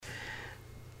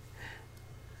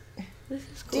This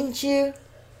is cool. Didn't you?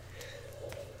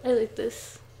 I like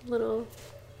this little...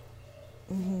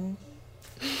 Mm-hmm.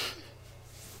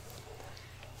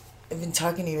 I've been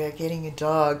talking to you about getting a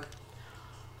dog.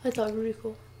 I thought it was really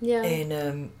cool. Yeah.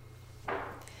 And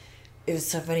it was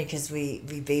so funny because we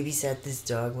babysat this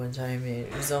dog one time, and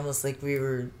it was almost like we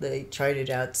were like tried it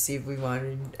out to see if we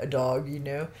wanted a dog, you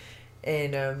know.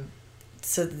 And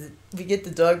so we get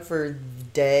the dog for the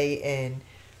day, and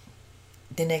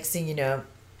the next thing you know,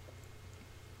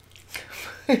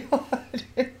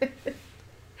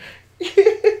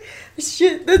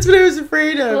 shit, that's what I was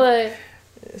afraid of. What?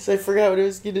 So I forgot what I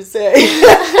was gonna say.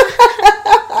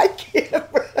 I can't.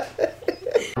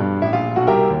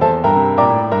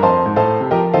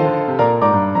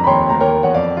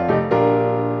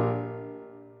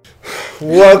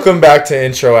 Welcome back to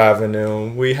Intro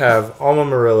Avenue. We have Alma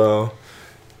Murillo,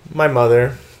 my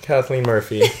mother, Kathleen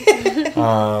Murphy.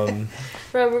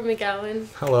 Robert McGowan.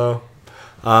 Hello.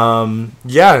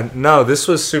 This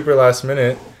was super last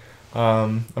minute.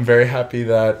 I'm very happy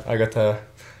that I got to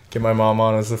get my mom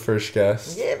on as the first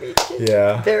guest. Yeah, me too.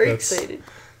 Yeah. Very excited.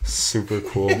 Super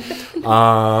cool.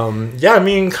 Kind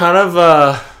of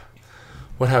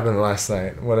what happened last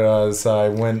night? I was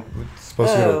supposed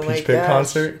to go to a Peach Pit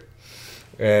concert,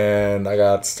 and I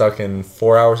got stuck in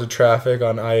 4 hours of traffic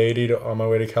on I-80 on my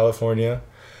way to California.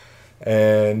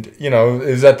 And, you know, it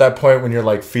was at that point when you're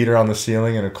like feet are on the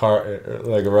ceiling in a car,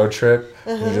 like a road trip.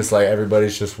 Uh-huh. And just like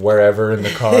everybody's just wherever in the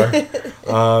car.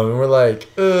 And we're like,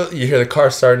 you hear the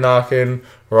car start knocking.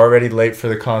 We're already late for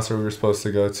the concert we were supposed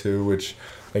to go to, which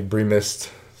like Bree missed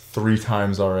 3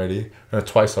 times already. No,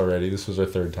 twice already. This was our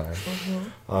 3rd time.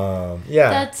 Mm-hmm.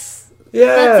 That's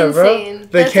bro. insane.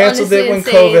 They canceled it when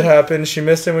COVID happened. She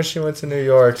missed it when she went to New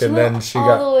York. She and then she all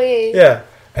got... the way. Yeah.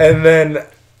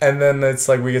 And then it's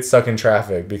like we get stuck in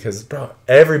traffic because, bro,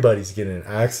 everybody's getting in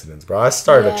accidents, bro. I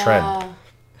started a trend.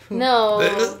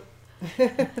 No.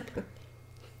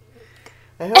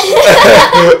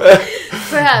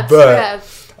 Perhaps.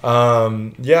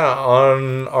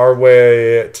 On our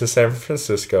way to San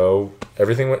Francisco,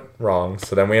 everything went wrong.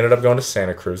 So then we ended up going to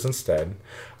Santa Cruz instead.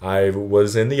 I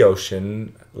was in the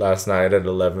ocean last night at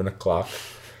 11 o'clock.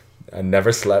 I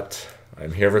never slept.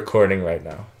 I'm here recording right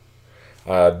now.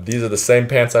 These are the same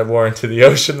pants I wore into the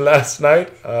ocean last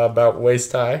night, about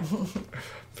waist high.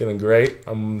 Feeling great.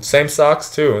 Same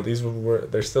socks too.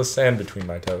 There's still sand between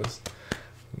my toes.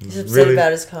 He's upset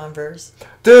about his Converse.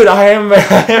 Dude, I am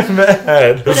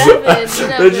mad. What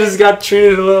happened? They just got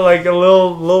treated a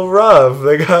little rough.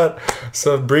 They got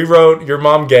Bree wrote "Your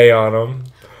Mom Gay" on them.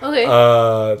 Okay.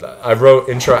 I wrote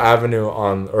Intro Avenue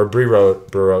Bree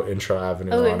wrote Intro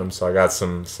Avenue on them, so I got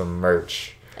some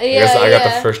merch. I got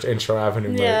the first Intro Avenue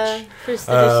merch. Yeah, first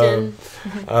edition.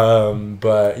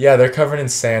 But yeah, they're covered in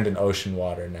sand and ocean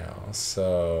water now,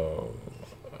 so...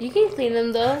 You can clean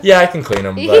them, though. Yeah, I can clean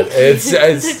them, but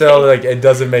it's still, like, it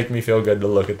doesn't make me feel good to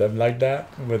look at them like that,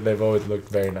 but they've always looked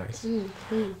very nice.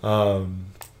 Mm-hmm.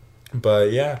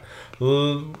 But yeah.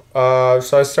 So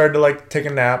I started to, like, take a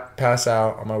nap, pass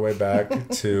out on my way back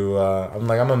to... I'm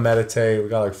gonna meditate. We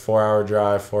got, like, 4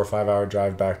 or 5 hour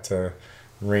drive back to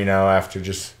Reno after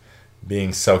just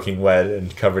being soaking wet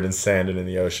and covered in sand and in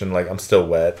the ocean. Like, I'm still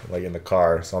wet, like, in the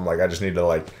car. So I'm like, I just need to,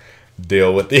 like,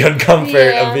 deal with the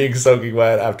uncomfort of being soaking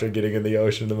wet after getting in the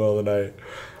ocean in the middle of the night.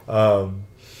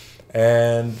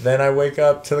 And then I wake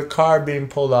up to the car being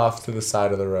pulled off to the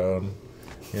side of the road.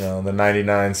 You know, the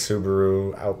 99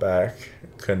 Subaru Outback.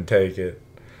 Couldn't take it.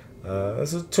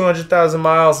 This is 200,000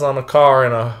 miles on a car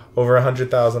and over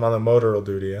 100,000 on the motor will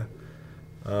do to you.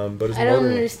 But his I don't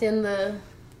understand the...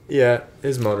 Yeah,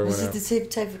 his motor went out. Was it the same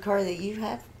type of car that you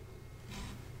have?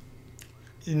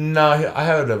 No, I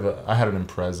had an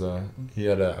Impreza. He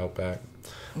had an Outback.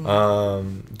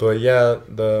 But yeah,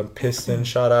 the piston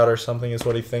shot out or something is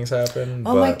what he thinks happened.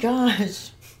 Oh my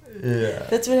gosh. Yeah.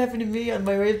 That's what happened to me on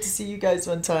my way up to see you guys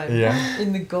one time. Yeah.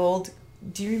 In the gold.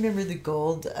 Do you remember the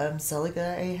gold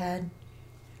Celica I had?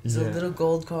 It was a little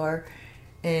gold car.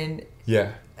 And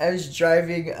yeah, I was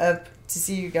driving up to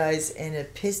see you guys, and a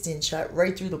piston shot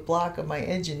right through the block of my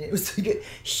engine. It was like a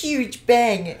huge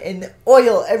bang, and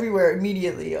oil everywhere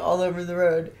immediately, all over the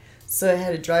road. So I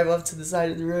had to drive off to the side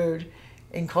of the road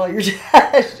and call your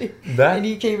dad. And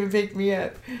he came and picked me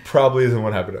up. Probably isn't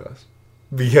what happened to us,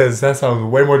 because that sounds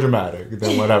way more dramatic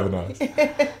than what happened to us.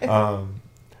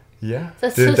 Yeah.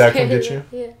 That's Did so that come scary. get you?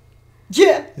 Yeah.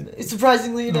 Yeah,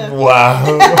 surprisingly enough.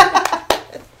 Wow.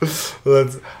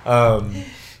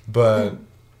 But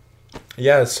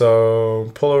yeah,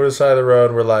 so pull over to the side of the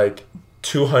road. We're like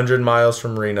 200 miles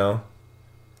from Reno.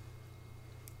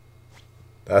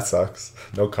 That sucks.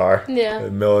 No car. Yeah. In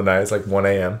the middle of the night. It's like 1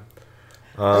 a.m.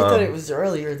 I thought it was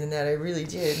earlier than that. I really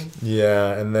did.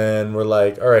 Yeah, and then we're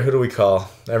like, all right, who do we call?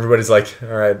 Everybody's like, all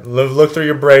right, look through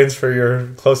your brains for your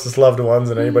closest loved ones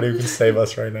and anybody who can save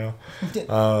us right now.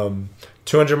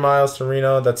 200 miles to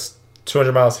Reno. That's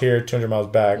 200 miles here, 200 miles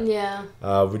back. Yeah.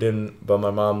 We didn't, but my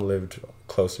mom lived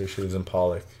closer. She lives in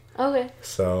Pollock. Okay.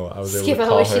 So I was able Skip to out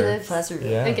call where she her. lives.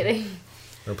 Placerville. Yeah. I'm kidding.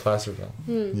 Or Placerville.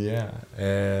 Yeah,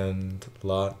 and a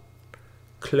lot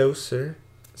closer.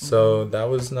 So that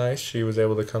was nice. She was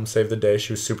able to come save the day.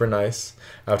 She was super nice.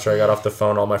 After I got off the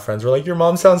phone, all my friends were like, your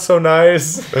mom sounds so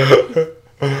nice.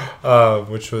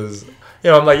 Which was,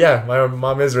 I'm like, yeah, my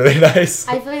mom is really nice.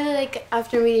 I feel like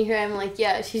after meeting her, I'm like,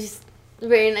 yeah, she's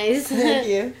very nice. Thank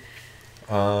you.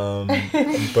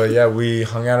 But yeah, we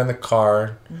hung out in the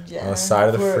car on the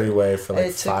side of the freeway for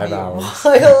like 5 hours.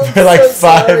 For like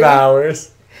 5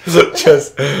 hours.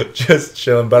 just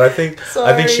chilling. But I think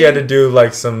she had to do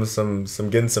like some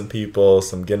getting some people,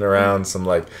 some getting around, some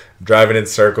like driving in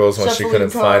circles when she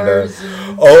couldn't find us.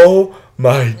 Oh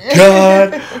my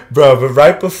god, bro! But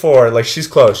right before, like, she's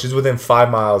close. She's within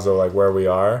 5 miles of like where we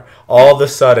are. All of a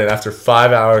sudden, after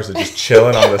 5 hours of just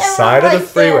chilling on the side of the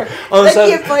freeway, on the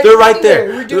side, they're right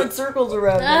there. We're doing circles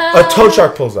around. A tow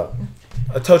truck pulls up.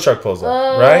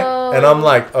 Right? And I'm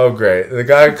like, oh great. The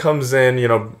guy comes in,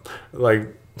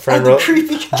 like.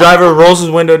 Driver rolls his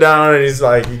window down and he's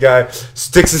like, the guy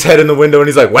sticks his head in the window and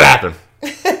he's like, what happened?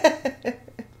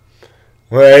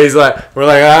 Where he's like, we're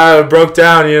like, it broke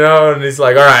down, and he's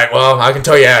like, all right, well, I can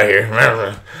tow you out of here.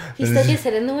 He stuck his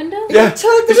head in the window? Yeah,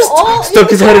 he just stuck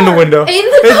his head in the window.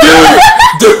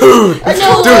 Dude,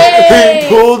 no way. He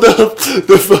pulled up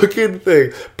the fucking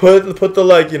thing. Put the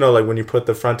like when you put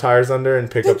the front tires under and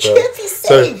pick up the. Can't be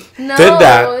safe. No, did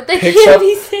that.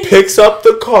 Picks up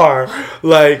the car,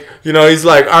 like he's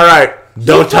like, all right.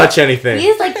 Don't touch anything.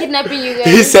 He's like kidnapping you guys.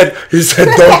 He said,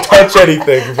 don't touch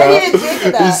anything, bro.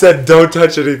 He said, don't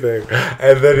touch anything.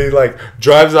 And then he like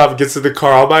drives off, gets in the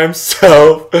car all by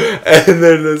himself, and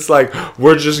then it's like,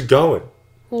 we're just going.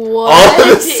 What? All of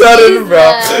a sudden,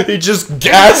 bro, he just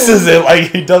gasses it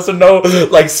like he doesn't know,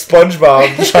 like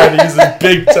SpongeBob trying to use his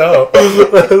big toe.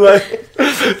 Like,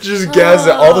 just gas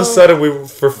it. All of a sudden,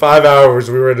 for 5 hours,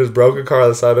 we were in this broken car on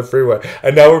the side of the freeway,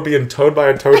 and now we're being towed by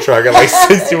a tow truck at like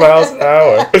 60 miles an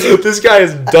hour. This guy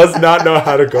does not know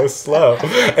how to go slow,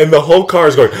 and the whole car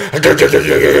is going.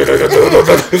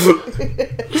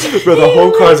 Bro, the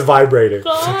whole car is vibrating.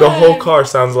 God. The whole car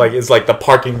sounds like it's like the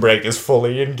parking brake is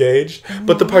fully engaged,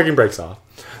 but the parking brake's off.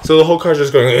 So the whole car's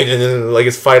just going like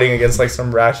it's fighting against like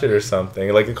some ratchet or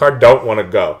something. Like the car don't want to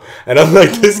go. And I'm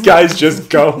like, this guy's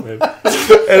just going.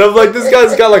 And I'm like, this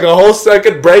guy's got like a whole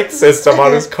second brake system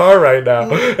on his car right now.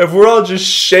 If we're all just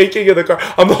shaking in the car,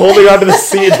 I'm holding onto the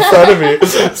seat in front of me,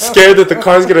 scared that the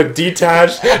car's gonna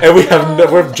detach and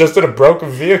we're just in a broken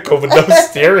vehicle with no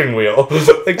steering wheel.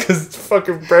 Because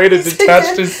fucking Brayden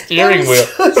detached his steering wheel.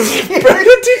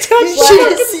 Brayden detached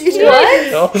his steering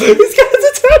wheel. He's got a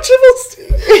detachable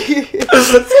steering wheel. You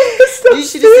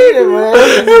should have seen it when I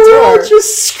was in the we're all car.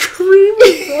 just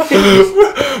screaming.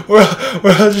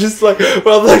 we're all just like,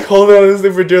 I'm like holding on to this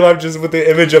thing for dear life, just with the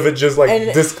image of it just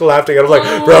like disc collapsing. And I'm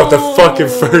like, bro, the fucking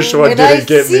first one didn't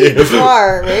get me. And I see the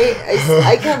car, right?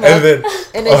 I come up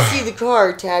and I see the car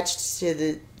attached to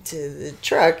the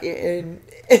truck, and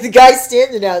the guy's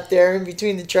standing out there in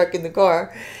between the truck and the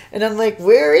car, and I'm like,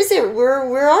 where is it?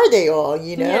 Where are they all?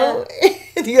 Yeah.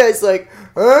 And the guy's like,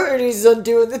 and he's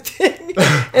undoing the thing,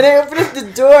 and I open up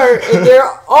the door, and they're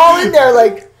all in there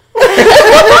like. We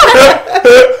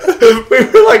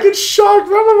were like in shock.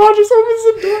 My mom just opens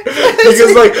the door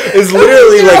because like it's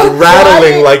literally like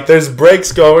rattling, like there's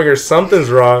brakes going or something's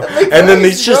wrong, and then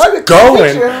he's just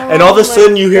going, and all of a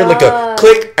sudden you hear like a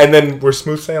click, and then we're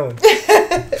smooth sailing.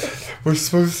 We're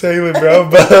smooth sailing, bro.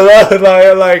 But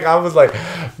like I was like,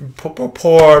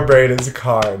 poor Brayden's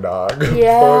car, dog.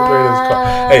 Yeah. Poor Brayden's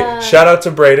car. Hey, shout out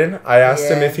to Brayden. I asked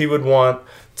him if he would want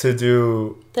to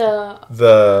do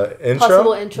the intro.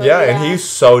 Possible intro. Yeah, and he's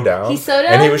so down. He's so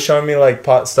down. And he was showing me like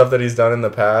stuff that he's done in the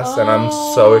past, and I'm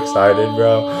so excited,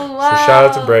 bro. Wow. So shout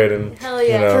out to Brayden. Hell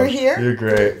yeah. For here? You're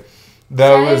great.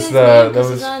 That was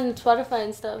on Spotify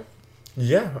and stuff.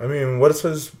 Yeah, I mean, what's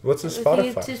his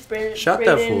Spotify? Shout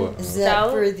that fool. Is that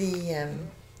for the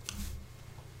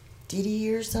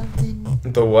Diddy or something?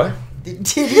 The what? The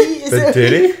Diddy? The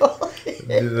Diddy?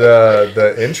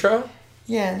 the intro?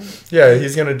 Yeah. Yeah,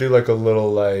 he's gonna do like a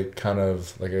little like kind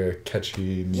of like a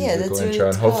catchy musical intro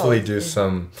and hopefully do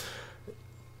some.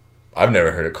 I've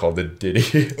never heard it called the Diddy.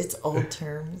 It's old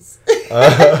terms.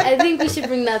 I think we should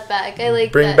bring that back. I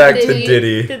like bring that. Back the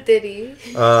Diddy. The Diddy.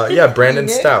 Yeah, Brandon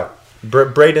Stout.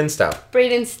 Braden Stout.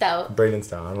 Braden Stout. Braden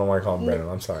Stout. I don't know why I call him Braden.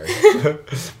 I'm sorry.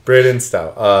 Braden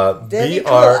Stout. That'd be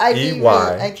cool.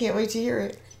 I can't wait to hear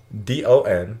it.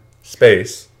 DON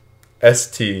space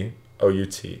STOUT.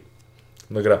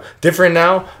 Look it up. Different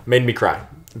Now made me cry.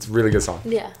 It's a really good song.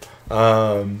 Yeah.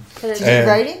 Did you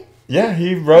write it? Yeah,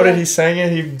 he wrote it. He sang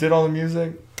it. He did all the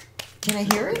music. Can I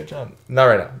hear it? Good job. Not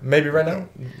right now. Maybe right now.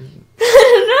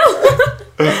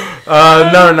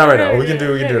 No. No, not right now. We can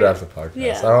do it after the podcast.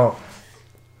 Yeah. I don't.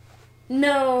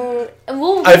 No.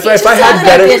 Well, If I had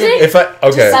better,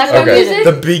 background music?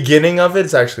 The beginning of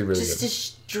it's actually really just good. a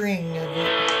string of it.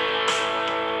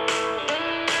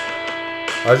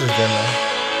 I was just jamming out.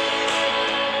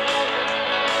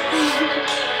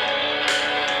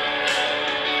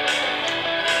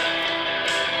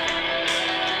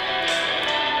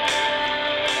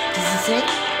 Does he sing?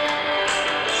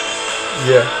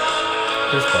 Yeah.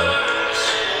 Here's part.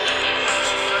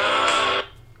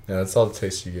 Yeah, that's all the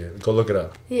taste you get. Go look it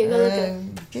up. Yeah, go look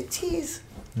it. Good tease.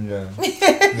 Yeah.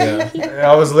 Yeah.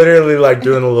 I was literally like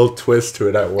doing a little twist to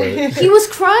it at work. He was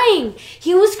crying.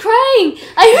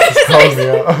 I Called me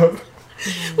out.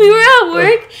 We were at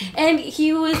work and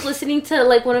he was listening to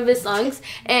like one of his songs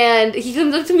and he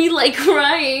comes up to me like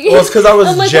crying. Well, it's because I was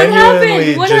I'm like,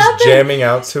 genuinely what just happened? jamming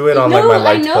out to it on like my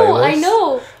liked playlist. I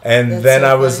know. And That's then so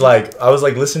I was funny.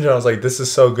 like listening to it. I was like, this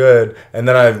is so good. And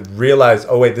then I realized,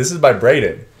 oh wait, this is by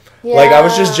Braden. Like I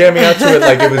was just jamming out to it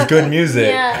like it was good music.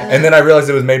 Yeah. And then I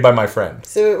realized it was made by my friend.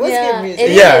 So it was Yeah, good music.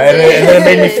 it Yeah, is. and then it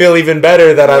made me feel even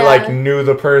better that I Yeah. like knew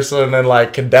the person and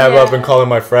like could dab up and Yeah. call him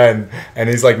my friend, and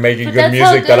he's like making But good that's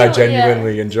how music that I good-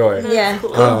 genuinely enjoy. Yeah.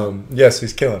 Yes,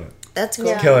 he's killing it, That's cool.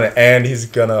 Yeah. killing it, and he's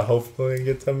gonna hopefully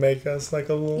get to make us like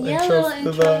a little Yeah, intro little to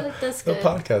intro. That's the good.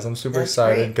 podcast. I'm super That's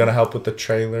excited. great. Gonna help with the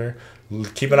trailer.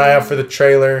 Keep an eye out for the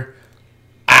trailer.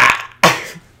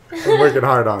 I'm working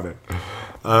hard on it.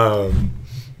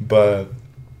 But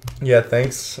yeah,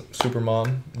 thanks,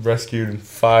 Supermom. Rescued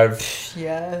 5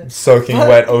 Yeah. soaking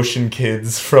wet ocean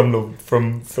kids from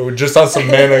just on some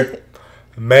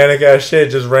manic ass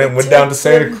shit. Just went down to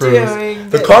Santa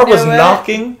Cruz. The car was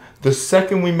knocking the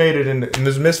second we made it in, and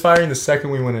there's misfiring the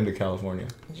second we went into California.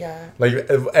 Yeah. Like,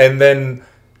 and then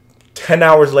 10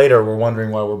 hours later, we're wondering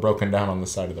why we're broken down on the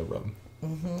side of the road.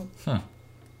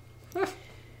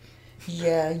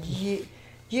 Yeah,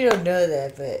 you don't know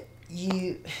that, but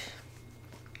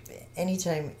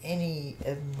anytime any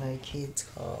of my kids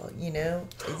call,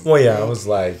 it's Well, yeah, I like, was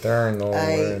like, there ain't no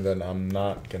way that I'm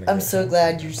not gonna. I'm get so home.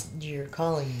 glad you're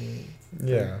calling me.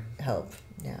 Yeah. For help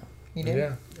now.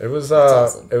 Yeah, it was That's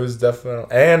awesome. it was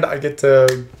definitely, and I get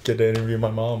to interview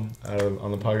my mom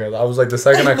on the podcast. I was like, the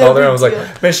second I No called her, I big was like, deal.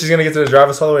 man, she's gonna get to drive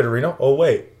us all the way to Reno. Oh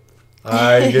wait,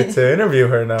 I get to interview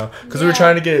her now because we were Yeah.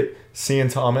 trying to get C and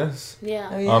Thomas. Yeah.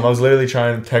 Oh, yeah. I was literally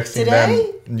texting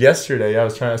Today? them yesterday. Yeah, I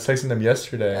was texting them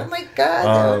yesterday. Oh my god,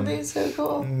 that would be so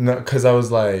cool. No, because I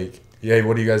was like, yeah,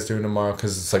 what are you guys doing tomorrow?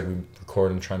 Because it's like we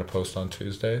record and trying to post on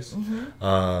Tuesdays.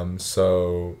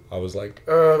 So I was like,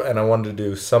 and I wanted to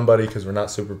do somebody because we're not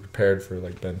super prepared for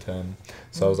like Ben 10.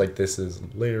 So I was like, this is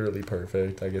literally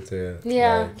perfect. I get to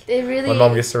Yeah. like, It really. my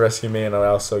mom gets to rescue me, and I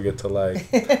also get to like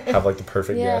have like the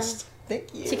perfect Yeah. guest.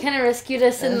 Thank you. She kind of rescued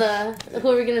us in the who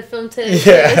we're gonna film today.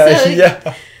 Yeah, So,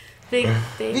 yeah. Big We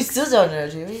things. still don't know,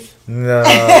 do we? No,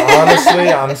 honestly,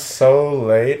 I'm so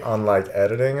late on like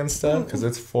editing and stuff because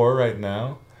it's 4 right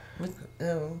now.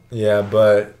 Oh. Yeah,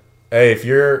 but hey, if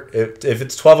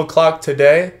it's 12 o'clock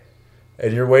today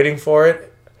and you're waiting for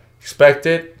it, expect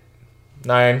it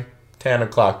 9, 10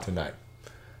 o'clock tonight.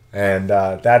 And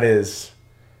that is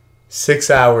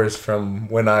 6 hours from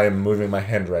when I am moving my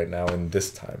hand right now in this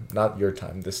time. Not your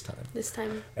time, this time. This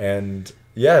time. And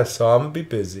yeah, so I'm going to be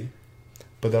busy,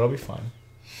 but that'll be fine.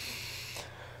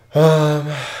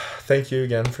 Thank you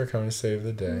again for coming to save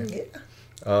the day. Yeah.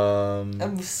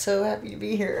 I'm so happy to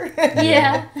be here.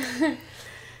 Yeah.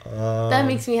 That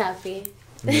makes me happy.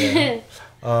 Yeah.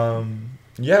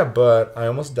 Yeah, but I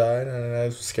almost died and I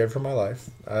was scared for my life.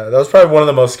 That was probably one of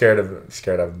the most scared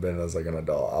I've been as like an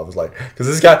adult. I was like, because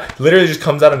this guy literally just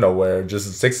comes out of nowhere,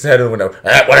 just sticks his head in the window. What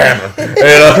happened?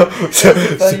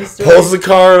 funny story. Pulls the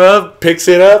car up, picks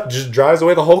it up, just drives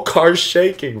away. The whole car's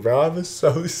shaking, bro. I was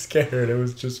so scared it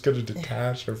was just gonna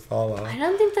detach or fall off. I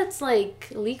don't think that's like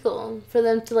legal for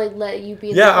them to like let you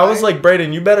be in Yeah, the car. I was like,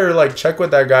 Braden, you better like check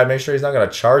with that guy, make sure he's not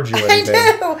gonna charge you I anything.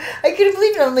 know. I couldn't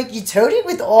believe it. I'm like, you towed it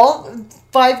with all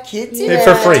 5 kids in Yeah. it?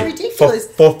 For free. That's ridiculous.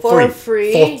 For For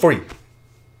free. free? For free.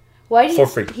 Why did for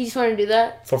free. he just want to do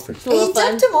that? For free. It's a And little he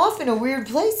fun. dumped him off in a weird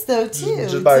place, though, too.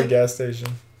 Just by a gas station.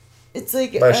 It's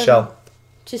like... By a Shell.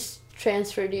 Just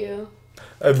transferred you.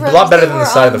 A lot better than the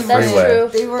side of the That's freeway.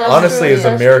 true. Honestly, it's a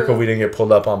That's miracle true. we didn't get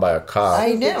pulled up on by a cop.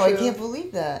 I know. I can't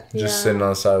believe that. Just sitting on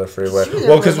the side of the freeway. You were there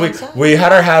Well, for a because long time. we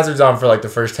had our hazards on for like the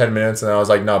first 10 minutes, and I was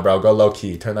like, no, bro, go low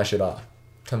key. Turn that shit off.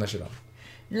 Turn that shit off.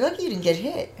 You're lucky you didn't get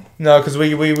hit. No, because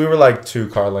we were like 2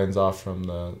 car lanes off from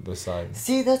the side.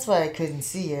 See, that's why I couldn't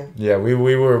see you. Yeah, we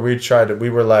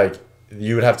were like,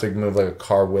 you would have to move like a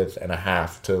car width and a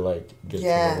half to like get to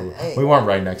the roof. We weren't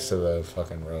right next to the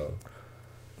fucking road.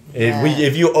 Yeah.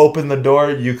 If you opened the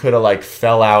door, you could have like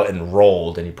fell out and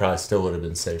rolled, and you probably still would have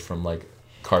been safe from like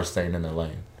cars staying in their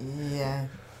lane. Yeah.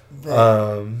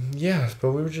 But yeah,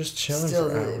 but we were just chilling still,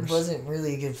 for hours. it wasn't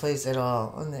really a good place at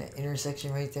all on the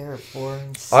intersection right there at 4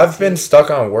 and 6. I've been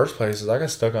stuck on worse places. I got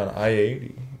stuck on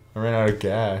I-80. I ran out of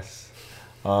gas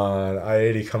on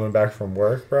I-80 coming back from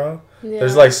work, bro. Yeah.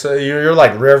 There's like, so you're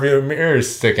like rear view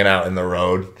mirrors sticking out in the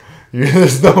road.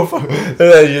 There's no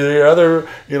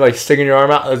you're like sticking your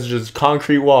arm out. It's just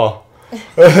concrete wall.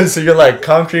 So you're like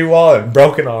concrete wall and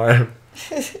broken arm.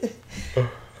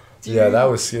 Yeah, that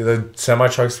was the semi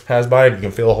trucks pass by and you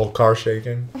can feel the whole car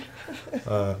shaking.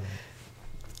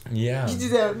 Yeah. Did you do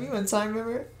that with me one time,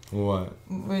 remember? What?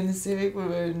 When the Civic,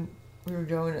 when we were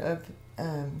going up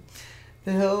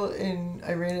the hill and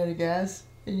I ran out of gas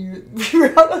and we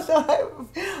were out on the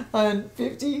highway on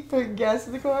 50 putting gas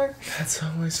in the car. That's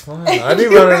always fun. I'd be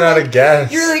running out of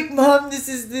gas. You're like, Mom, this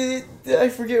is the I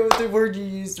forget what the word you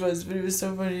used was, but it was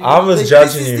so funny. I was like,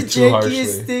 judging this you is too the harshly.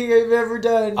 jankiest thing I've ever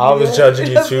done. I was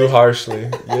judging you too harshly.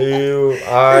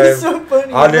 I so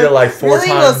funny. I did it like 4 really?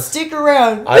 times. Well, stick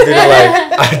around. I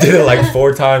did it like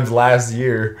 4 times last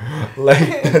year.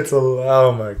 Like that's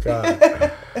oh my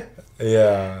god.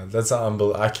 Yeah, that's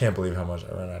unbelievable. I can't believe how much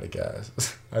I ran out of gas.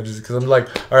 Because I'm like,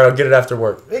 all right, I'll get it after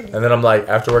work. And then I'm like,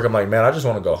 after work, I'm like, man, I just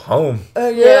want to go home.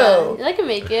 Yeah. I can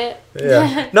make it.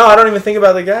 Yeah. No, I don't even think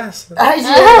about the gas. I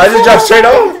I just drive straight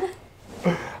home.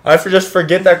 I just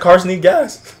forget that cars need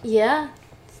gas. Yeah.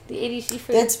 It's the ADC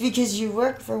for That's because you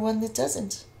work for one that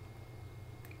doesn't.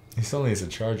 He still needs to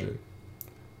charge it.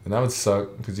 And that would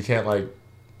suck because you can't like,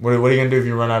 what are you going to do if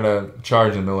you run out of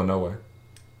charge in the middle of nowhere?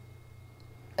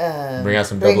 Bring out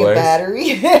some double a A's.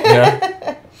 battery.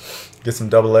 Yeah. Get some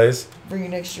double A's. Bring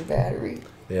an extra battery.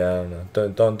 Yeah, no.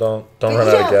 Don't run But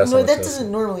out of gas. No, on a that Tesla.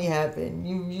 doesn't normally happen.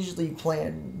 You usually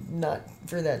plan not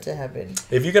for that to happen.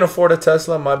 If you can afford a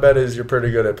Tesla, my bet is you're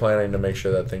pretty good at planning to make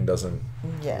sure that thing doesn't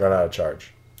run out of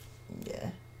charge.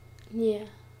 Yeah. Yeah.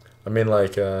 I mean,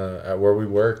 like at where we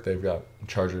work, they've got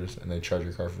chargers and they charge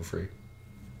your car for free.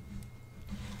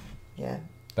 Yeah.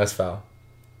 That's foul.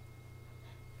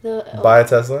 The, Buy a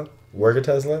Tesla, work a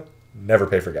Tesla, never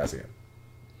pay for gas again.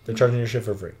 They're charging your shit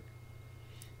for free.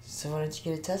 So why don't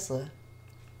you get a Tesla?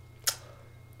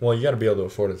 Well, you got to be able to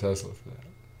afford a Tesla for that.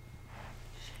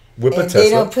 Whip a And Tesla.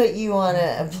 they don't put you on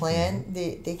a plan.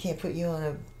 They can't put you on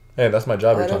a Hey, that's my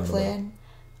job you're auto talking about. plan.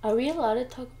 Are we allowed to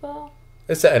talk about?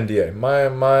 It's an NDA.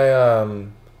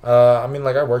 I mean,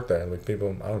 like, I work there. Like,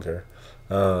 people, I don't care.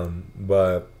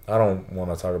 But I don't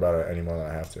want to talk about it any more than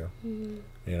I have to. Mm-hmm.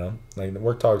 You know? Like,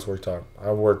 work talk's work talk.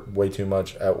 I work way too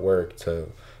much at work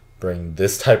to bring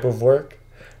this type of work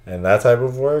and that type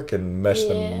of work and mesh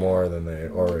them more than they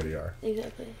already are.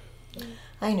 Exactly.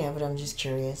 I know, but I'm just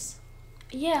curious.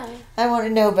 Yeah. I want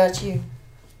to know about you.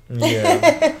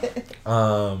 Yeah.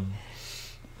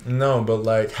 No, but,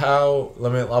 like,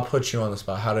 I'll put you on the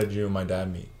spot. How did you and my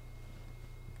dad meet?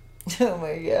 Oh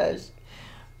my gosh.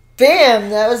 Bam!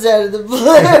 That was out of the blue.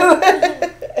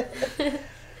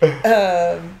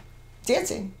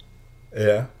 Dancing.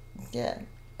 Yeah. Yeah.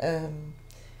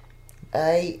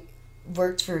 I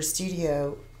worked for a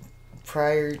studio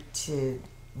prior to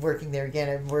working there again.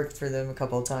 I've worked for them a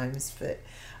couple of times, but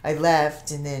I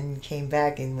left and then came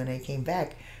back. And when I came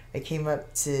back, I came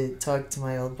up to talk to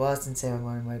my old boss and say I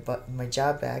wanted my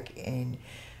job back. And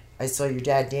I saw your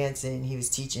dad dancing. He was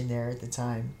teaching there at the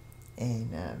time.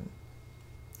 And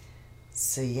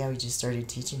so, yeah, we just started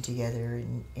teaching together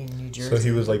in New Jersey. So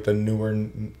he was like the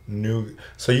new.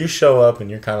 So you show up and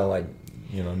you're kind of like,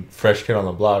 you know, fresh kid on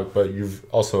the block, but you're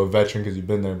also a veteran because you've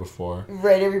been there before.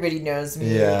 Right, everybody knows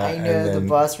me. Yeah, I know the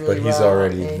boss really well. But he's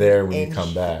already and, there when you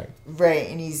come back. Right,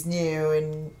 and he's new,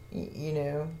 and you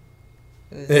know.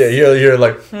 Yeah, you're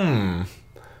like new.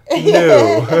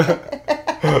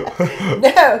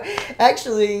 No,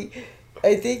 actually,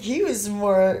 I think he was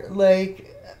more like.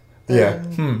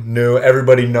 New.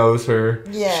 Everybody knows her.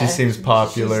 Yeah, she seems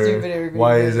popular. She's stupid,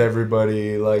 why is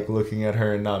everybody like looking at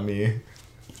her and not me?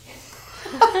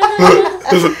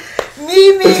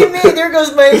 me. There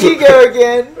goes my ego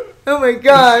again. Oh my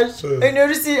gosh, I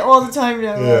notice it all the time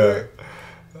now. Yeah.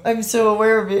 I'm so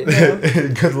aware of it now.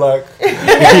 Good luck.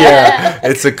 Yeah,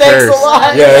 it's a curse. Thanks a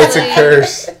lot. Yeah, it's a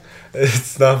curse.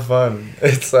 It's not fun.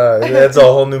 It's it adds a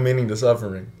whole new meaning to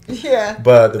suffering. Yeah.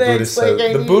 But the Thanks,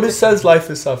 Buddhist says life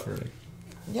is suffering.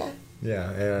 Yeah. Yeah,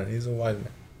 and he's a wise man.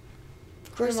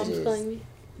 Of course My it mom's is. calling me.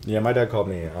 Yeah, my dad called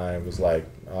me. I was like,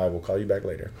 I will call you back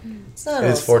later. It's not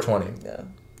It's all 4:20. suffering, though.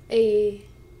 A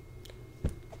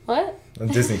what? On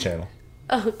Disney Channel.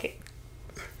 Oh, okay.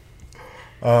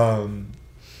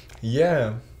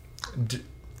 Yeah.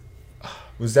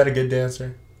 Was that a good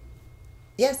dancer?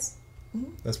 Yes.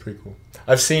 That's pretty cool.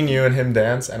 I've seen you and him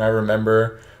dance, and I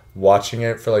remember watching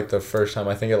it for like the first time.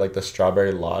 I think at like the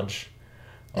Strawberry Lodge.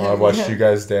 I watched you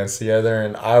guys dance together,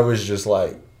 and I was just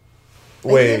like,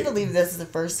 "Wait!" I can't believe that's the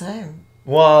first time.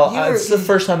 Well, it's the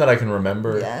first time that I can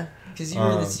remember. Yeah, because you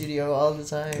were in the studio all the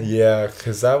time. Yeah,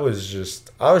 because I was just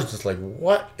like,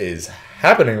 "What is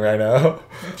happening right now?"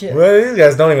 Yeah. Well, these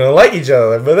guys don't even like each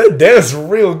other, but they dance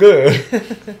real good.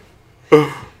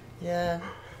 Yeah.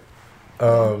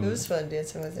 It was fun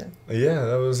dancing with him. Yeah,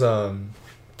 that was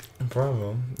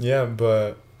bravo. Yeah,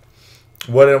 but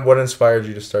what inspired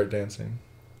you to start dancing?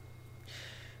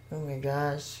 Oh my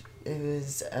gosh. It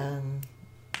was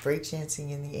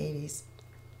breakdancing in the 80s.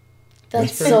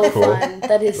 That's pretty so cool. fun.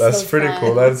 That is That's so pretty fun.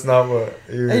 cool. That's not what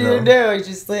you know. I don't know. I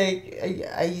just like,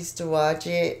 I used to watch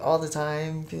it all the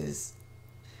time because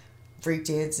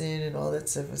breakdancing and all that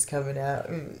stuff was coming out.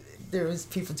 There was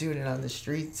people doing it on the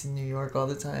streets in New York all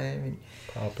the time.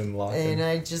 Popping, locking. And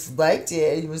I just liked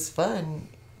it. It was fun.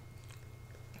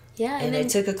 Yeah, And then I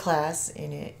took a class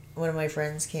in it. One of my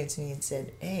friends came to me and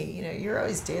said, "Hey, you know, you're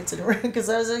always dancing around," because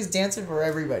I was always dancing for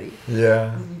everybody.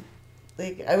 Yeah.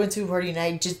 Like, I went to a party and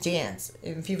I just danced,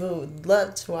 and people would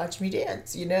love to watch me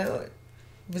dance. You know, it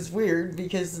was weird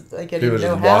because like I People didn't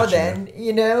know just how watching then.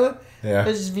 You know, I Yeah.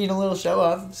 was just being a little show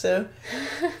off. So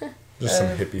Just some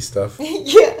hippie stuff.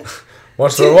 yeah,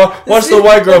 Watch the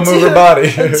white girl move her body.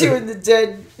 I'm doing the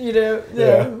dead. You know,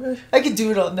 no, Yeah. I could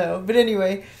do it all. No, but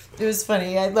anyway, it was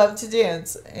funny. I loved to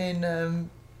dance, and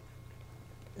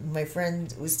my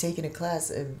friend was taking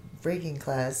a breaking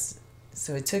class,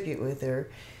 so I took it with her,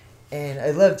 and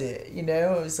I loved it. You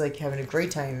know, I was like having a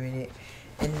great time in it.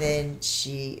 And then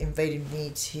she invited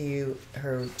me to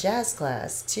her jazz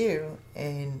class too,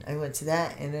 and I went to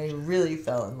that, and I really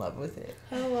fell in love with it.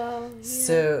 oh wow. Yeah.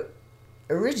 So,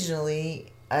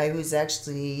 originally, I was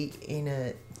actually in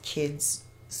a kids'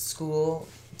 school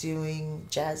doing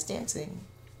jazz dancing,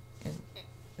 and it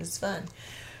was fun.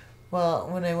 Well,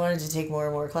 when I wanted to take more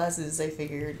and more classes, I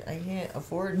figured I can't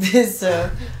afford this,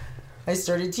 so I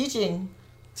started teaching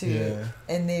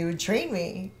and they would train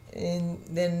me. And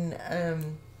then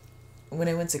when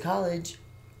I went to college,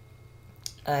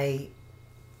 I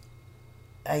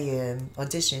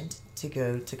auditioned to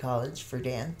go to college for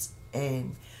dance,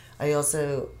 and I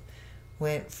also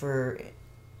went for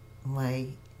my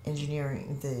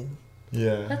engineering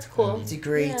That's cool.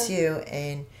 degree too,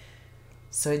 and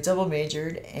so I double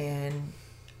majored, and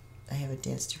I have a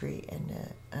dance degree and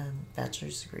a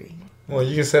bachelor's degree. Well,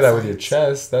 you can say that with your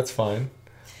chest. That's fine.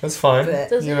 That's fine. But-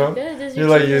 Those You are know, good. Those are you're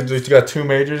like good. you got 2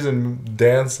 majors in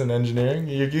dance and engineering.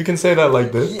 You can say that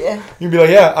like this. Yeah. You can be like,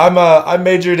 yeah, I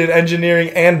majored in engineering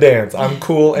and dance. I'm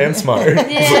cool and smart.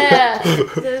 Yeah,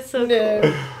 that's so No.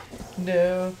 cool.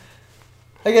 No.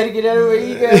 I gotta get out of the way.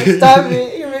 You gotta stop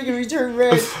it. You're making me turn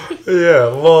red.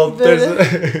 Yeah, well, But-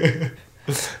 there's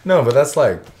no, but that's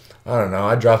like, I don't know.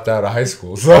 I dropped out of high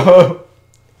school, so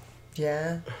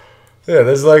Yeah. yeah,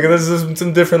 there's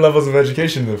some different levels of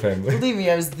education in the family. Believe me,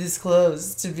 I was this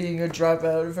close to being a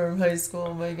dropout from high school.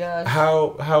 Oh my gosh.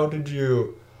 How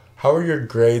were your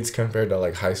grades compared to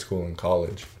like high school and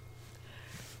college?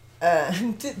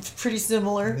 Pretty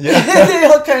similar. Yeah. They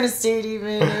all kind of stayed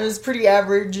even. It was pretty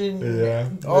average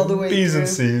and all the way B's through. and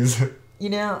C's. You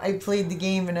know, I played the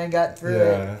game and I got through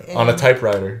Yeah, it. on a and-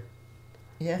 typewriter.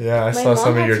 Yeah. Yeah, I My saw mom some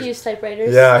of had your. to use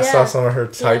typewriters. Yeah, I saw some of her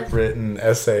typewritten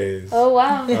essays. Oh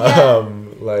wow. Yeah.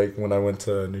 Like when I went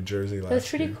to New Jersey last That's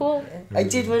pretty year. cool. I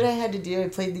did what I had to do. I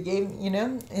played the game, you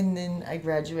know, and then I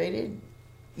graduated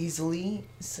easily.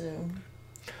 So,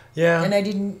 Yeah. and I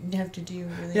didn't have to do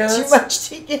really Yeah, too that's- much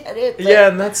to get it. But Yeah,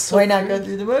 and that's so why not go crazy.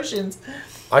 through the motions?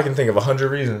 I can think of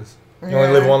 100 reasons. You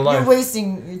only live one life. You're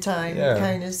wasting your time, Yeah.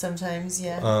 kind of sometimes.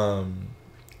 Yeah.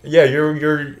 Yeah,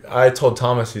 you're. I told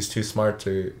Thomas he's too smart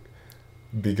to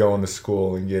be going to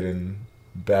school and getting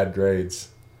bad grades.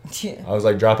 Yeah. I was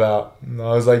like, drop out.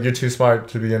 I was like, you're too smart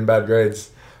to be in bad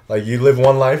grades. Like, you live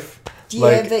one life. Yeah,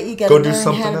 Like, but you go gotta do learn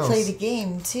something how to else. play the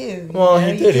game too. Well,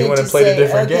 he You did. He can't went and just played a say,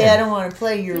 different okay, game. I don't want to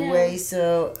play your Yeah. way,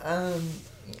 so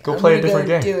Go I'm play a gonna different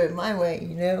go game. Do it my way,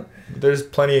 you know. There's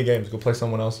plenty of games. Go play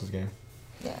someone else's game.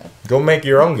 Yeah. Go make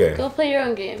your own game. Go play your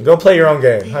own game. Go play your own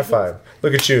game. High five.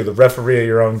 Look at you, the referee of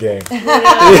your own game.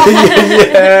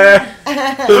 Yeah.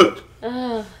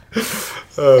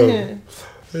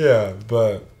 Yeah,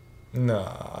 but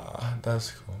nah,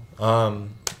 that's cool.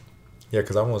 Yeah,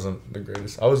 because I wasn't the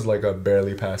greatest. I was like a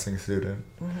barely passing student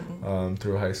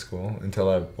through high school until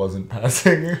I wasn't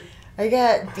passing. I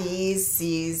got B's,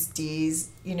 C's, D's,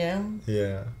 you know?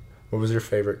 Yeah. What was your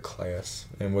favorite class?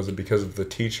 And was it because of the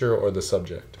teacher or the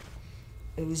subject?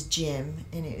 It was gym,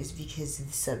 and it was because of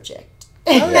the subject.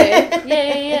 Okay.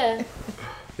 Yeah.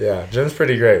 Yeah, gym's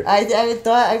pretty great. I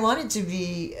thought I wanted to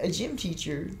be a gym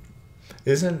teacher.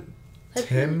 Isn't That's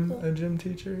Tim really cool. a gym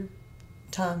teacher?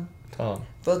 Tom.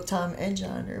 Both Tom and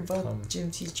John are both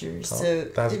gym teachers, Tom. so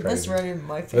That's it must crazy. run in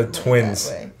my family The twins.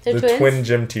 that way. They're The twins? twin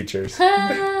gym teachers.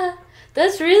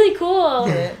 That's really cool.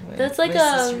 Yeah, That's like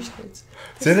my sister's kids.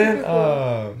 Didn't super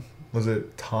cool. was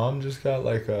it Tom just got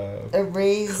like A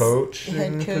raised coach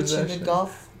head in coach in possession? the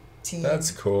golf team.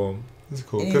 That's cool. That's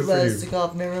cool. And he Good for loves you. to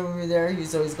golf. Remember when we were there? He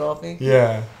was always golfing.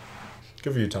 Yeah.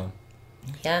 Good for you, Tom.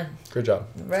 Yeah. Good job.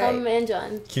 Right. Tom and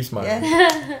John. Keep smiling.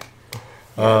 Yeah.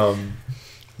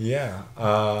 Yeah.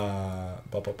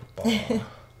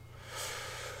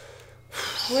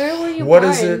 Where were you What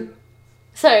born? is it?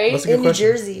 Sorry. That's a good In New question.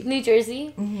 Jersey. New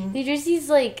Jersey? Mm-hmm. New Jersey's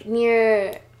like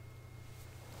near...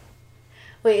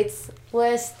 Wait, it's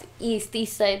east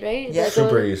side, right? Yeah. Like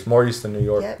Super east. More east than New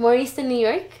York. Yep. More east than New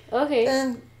York? Okay.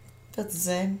 And that's the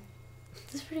same.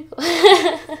 That's pretty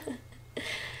cool.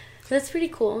 That's pretty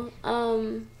cool.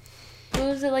 What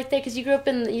was it like there? Because you grew up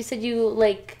in... You said you,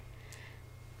 like...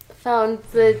 found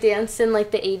the dance in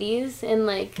like the 80s and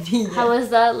like how was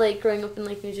that like growing up in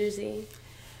like New Jersey?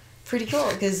 Pretty cool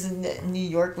because New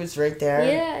York was right there.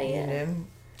 Yeah. You know?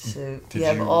 So Did you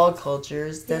have you- all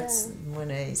cultures. That's Yeah. when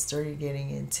I started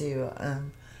getting into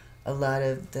a lot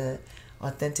of the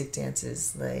authentic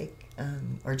dances like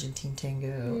Argentine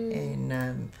tango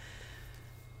and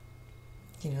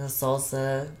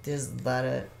salsa. There's a lot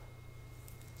of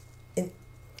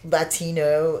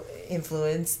Latino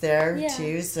influence there Yeah.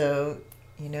 too, so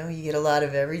you get a lot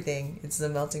of everything. It's the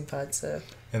melting pot. So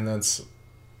And it's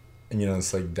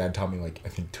like Dad taught me like I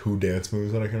think 2 dance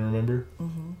moves that I can remember.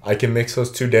 I can mix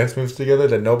those 2 dance moves together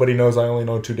that nobody knows I only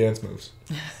know 2 dance moves.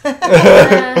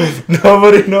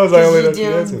 Nobody knows I only know 2 do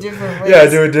dance them moves. different ways. Yeah, I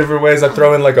do it different ways. I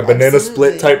throw in like a banana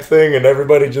Absolutely. split type thing, and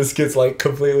everybody just gets like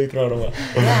completely thrown away.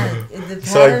 Yeah, the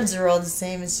So I- patterns are all the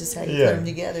same. It's just how you Yeah. put them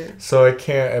together. So I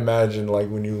can't imagine like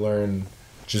when you learn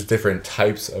just different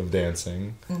types of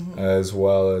dancing, as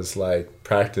well as like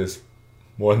practice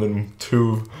more than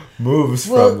 2 moves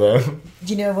from them.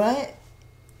 You know what?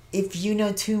 If you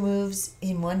know 2 moves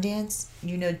in one dance,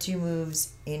 you know 2 moves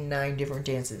in 9 different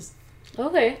dances.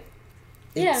 Okay.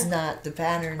 It's Yeah. not the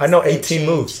patterns. I know that 18 change.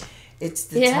 moves. It's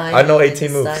the Yeah. timing. I know and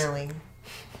 18 the moves. styling.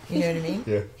 You know what I mean?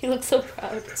 Yeah. You look so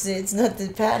proud. It's not the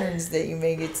patterns that you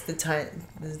make. It's the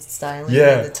styling,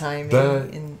 Yeah, and the timing,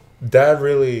 that- and Dad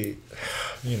really,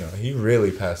 he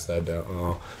really passed that down.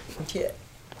 Oh. yeah.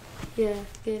 Yeah,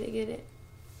 get it.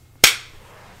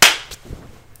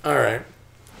 All right.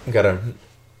 We got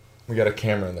a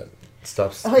camera that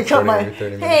stops. Oh, I got recording my. every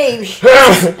 30 Hey, minutes.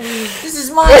 this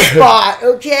is my spot,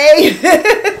 okay?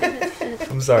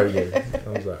 I'm sorry, Gary.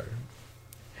 I'm sorry.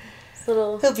 It's a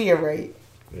little... He'll be alright.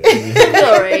 Yeah. It's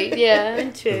alright, yeah, I'm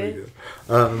Really sure.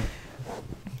 good.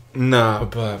 No,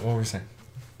 but what were we saying?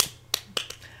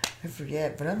 I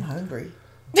forget, but I'm hungry.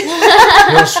 You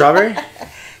want a strawberry?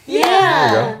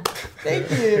 Yeah. Thank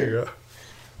There you. you go.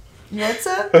 You want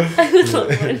some? I would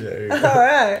love Yeah, one. there you go.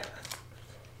 Alright.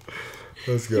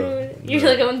 Let's go. You're No,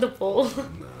 like, I'm the bowl. no,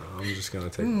 I'm just gonna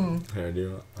take. Here, do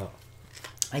you? Oh.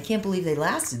 I can't believe they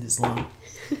lasted this long.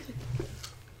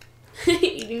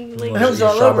 Eating like... Well, I was all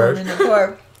over strawberries? them in the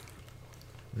car.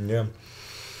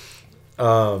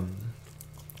 Yeah.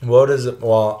 What is it?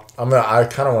 Well, I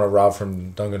kind of want to rob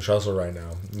from Duncan Trussell right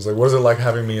now. It's like, what is it like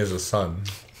having me as a son?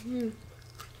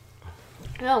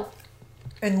 Oh.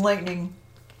 Enlightening.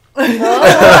 Oh,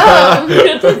 wow.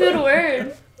 That's a good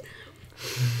word.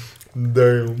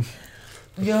 Damn.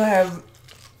 You have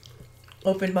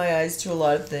opened my eyes to a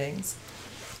lot of things.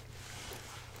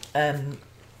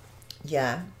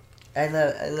 Yeah, I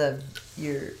love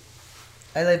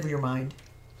your mind.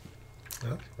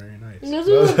 That's very nice. This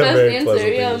was the a best very answer, pleasant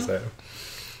thing yeah. to say.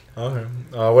 Okay.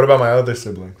 What about my other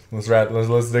siblings? Let's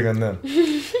dig on them.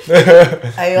 You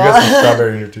got some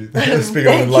strawberry in your teeth. Speaking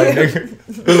of enlightening.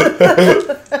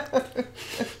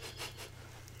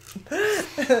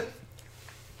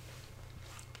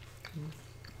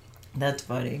 That's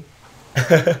funny.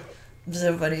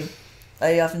 So funny.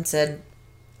 I often said,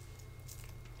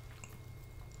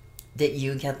 that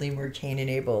you and Kathleen were Cain and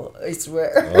Abel. I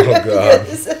swear. Oh, God.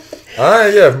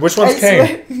 Alright, yeah. Which one's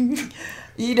Cain?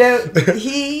 You know,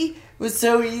 he was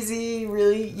so easy,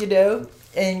 really, you know.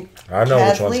 And I know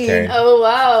which one's Cain. Oh,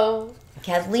 wow.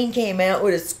 Kathleen came out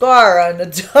with a scar on the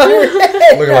top of her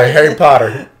head. Looking like Harry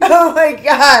Potter. Oh, my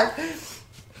God.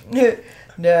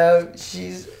 No,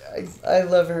 I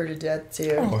love her to death,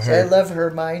 too. Oh, I love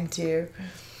her mind, too.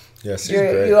 Yeah, she's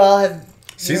great. You all have...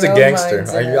 She's a gangster.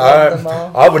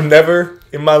 I would never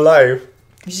in my life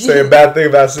say a bad thing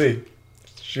about C.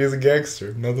 She's a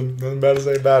gangster. Nothing bad to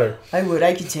say about her. I would.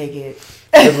 I could take it.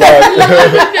 Good luck.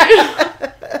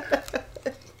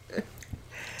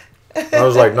 I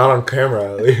was like, not on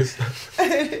camera at least.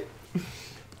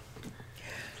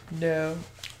 No.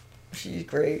 She's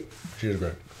great. She's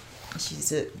great.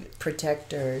 She's a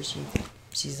protector.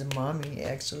 She's a mommy,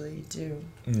 actually, too.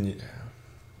 Yeah.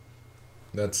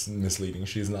 That's misleading.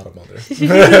 She's not a mother.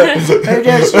 I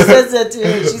know, she says that to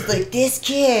me. She's like, this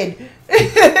kid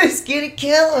is going to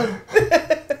kill him.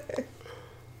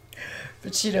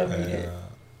 But she don't mean it.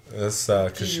 That's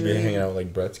because she be hanging out with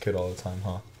like Brett's kid all the time,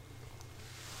 huh?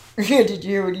 Yeah, did you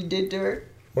hear what he did to her?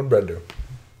 What did Brett do?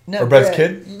 No, or Brett's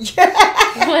kid?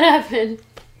 Yeah. What happened?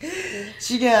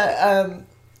 She got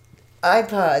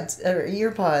iPods or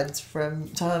earpods from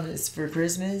Thomas for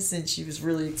Christmas, and she was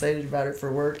really excited about it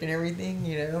for work and everything,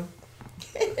 you know.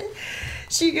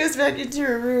 She goes back into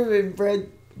her room, and Brett,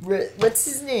 what's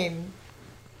his name?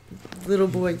 Little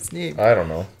boy's name. I don't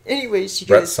know. Anyway, she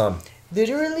Brett's goes. son.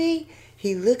 Literally,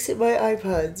 he looks at my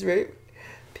iPods, right?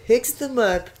 Picks them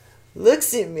up,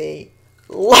 looks at me,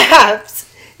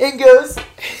 laughs, and goes,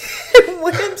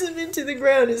 whams him into the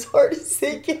ground as hard as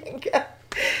they can go.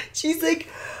 She's like,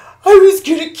 I was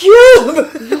gonna kill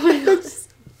him.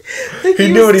 Like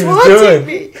he knew what he was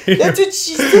doing. That's what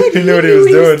she said. He knew what he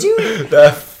was doing.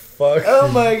 That fuck. Oh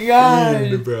my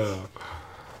God. Bro.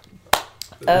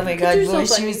 Oh my God. So Boy,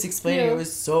 she was explaining it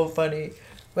was so funny.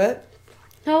 What?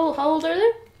 How old are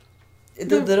they?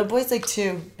 The little boy's like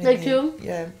 2. Like 2?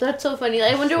 Yeah. That's so funny.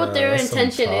 I wonder what their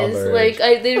intention is. toddlers. Like,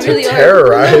 they really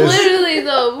terrorize. are. No, literally,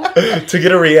 though. To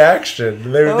get a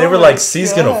reaction. They were like,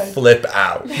 C's gonna flip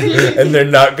out. And they're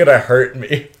not gonna hurt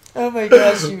me. Oh my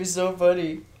gosh, she was so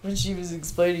funny. When she was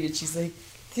explaining it, she's like,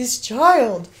 this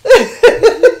child.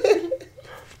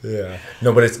 Yeah.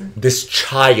 No, but it's this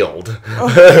child.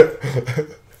 Those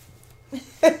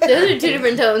are 2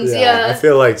 different tones, yeah. I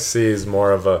feel like C is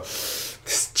more of a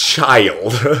this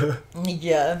child.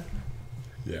 Yeah.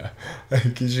 Yeah.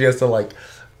 She has to like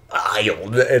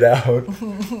ild it out.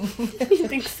 You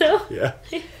think so? Yeah.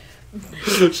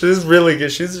 She's really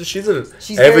good.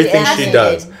 She's everything she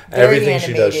does. Everything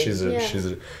she does,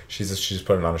 she's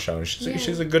putting on a show, and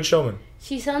she's a good showman.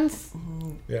 She sounds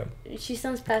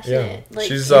passionate. Yeah. Like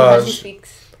She's how she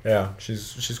speaks. Yeah,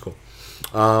 she's cool.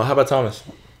 How about Thomas?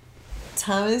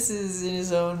 Thomas is in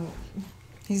his own.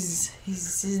 He's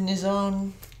in his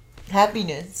own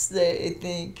happiness. I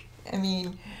think. I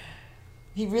mean,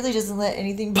 he really doesn't let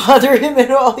anything bother him at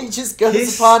all. He just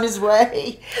goes upon his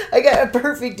way. I got a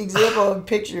perfect example of a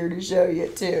picture to show you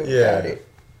too about it.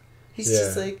 He's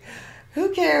just like,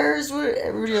 who cares what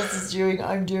everybody else is doing?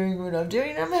 I'm doing what I'm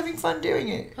doing, and I'm having fun doing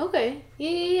it. Okay.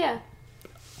 Yeah.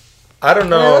 I don't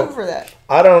know. And I love him for that.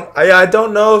 I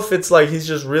don't know if it's like he's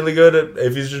just really good at,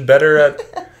 if he's just better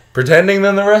at pretending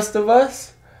than the rest of us.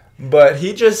 But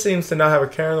he just seems to not have a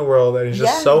care in the world, and he's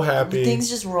just so happy. Things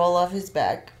just roll off his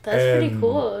back. That's pretty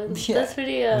cool. That's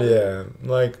pretty. Yeah,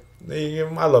 like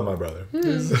I love my brother.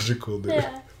 He's such a cool dude.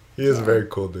 Yeah. He is a very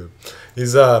cool dude.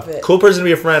 He's a cool person to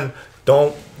be a friend.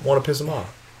 Don't want to piss him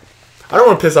off. I don't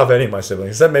want to piss off any of my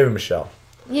siblings, except maybe Michelle.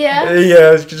 Yeah.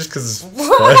 Yeah, just because it's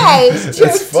fun.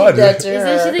 It's fun. Isn't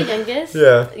she the youngest?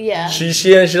 Yeah. Yeah. She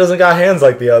doesn't got hands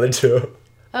like the other two.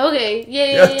 Okay.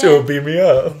 Yeah. The other two will beat me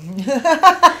up.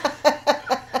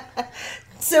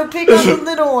 So pick on the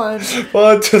little one.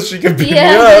 Well, until she can beat me up.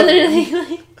 Yeah,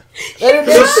 literally. I don't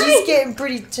know. She's getting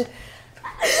pretty. She's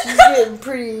getting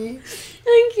pretty.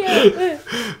 Thank you.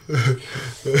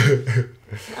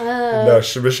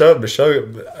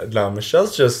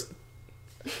 Michelle's just.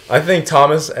 I think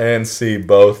Thomas and C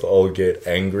both all get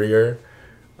angrier.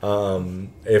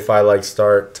 If I like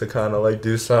start to kind of like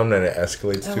do something and it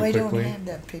escalates too quickly. I don't have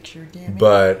that picture, damn it.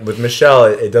 But with Michelle,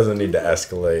 it doesn't need to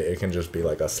escalate. It can just be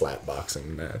like a slap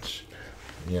boxing match.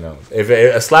 You know, if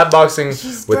a slap boxing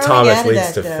with Thomas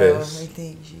leads to fists. I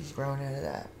think she's grown out of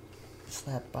that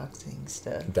slap boxing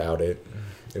stuff. Doubt it.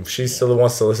 If she still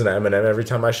wants to listen to Eminem every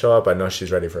time I show up, I know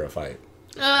she's ready for a fight.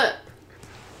 Yeah.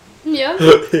 Yeah,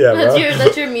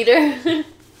 that's your meter.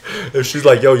 If she's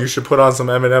like, yo, you should put on some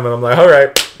Eminem, and I'm like, all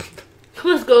right.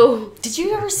 Let's go. Did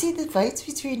you ever see the fights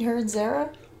between her and Zara?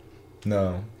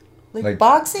 No. Like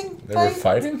boxing They fight? were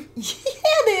fighting? Yeah,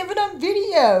 they have it on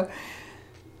video.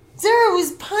 Zara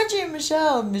was punching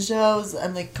Michelle.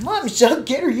 I'm like, come on, Michelle,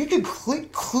 get her. You can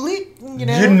click, you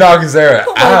know. You knock Zara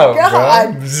Oh my out,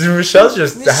 God. bro. Michelle's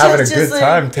just having a good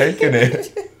time taking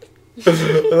it.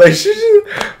 Like, she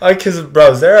just, like, cause,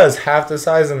 bro, Zara is half the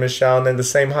size of Michelle and then the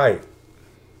same height.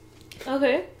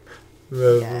 Okay.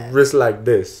 Wrist like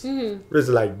this. Wrist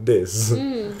like this. But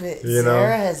You know?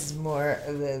 Zara has more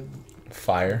of a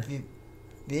Fire.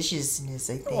 viciousness,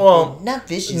 I think. Well, not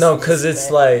viciousness. No, because it's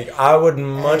but like, I would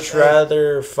much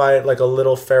rather fight like a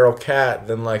little feral cat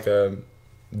than like a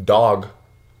dog.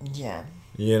 Yeah.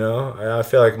 You know? And I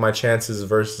feel like my chances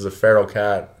versus a feral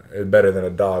cat is better than a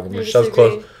dog. I Michelle's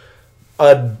disagree. close.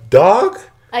 A dog?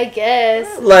 I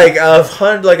guess. Like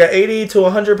an 80 to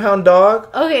 100-pound dog?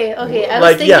 Okay. I was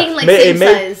Like, thinking same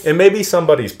size. It may be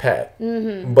somebody's pet,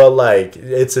 but like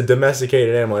it's a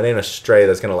domesticated animal. It ain't a stray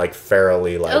that's gonna like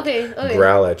ferally like Okay.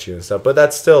 growl at you and stuff. But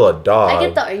that's still a dog. I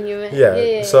get the argument.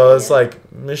 Yeah. So it's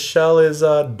like Michelle is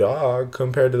a dog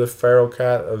compared to the feral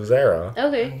cat of Zara.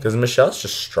 Okay. Because Michelle's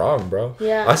just strong, bro.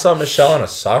 Yeah. I saw Michelle on a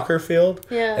soccer field.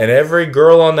 Yeah. And every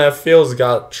girl on that field's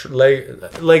got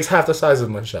legs half the size of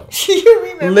Michelle. Do you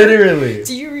remember? Literally.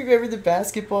 Do you remember the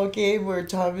basketball game where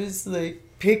Thomas like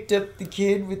picked up the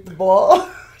kid with the ball?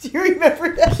 Do you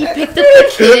remember that? He picked up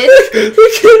the kid. The kid He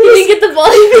was, didn't get the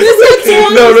ball. He was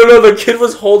like, no. The kid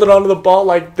was holding onto the ball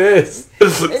like this.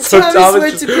 And So Thomas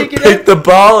went just to pick it picked up. the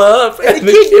ball up, and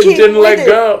the kid came didn't with let it.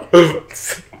 go.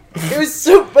 It was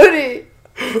so funny.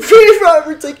 Pete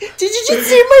Roberts like, did you just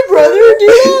see my brother do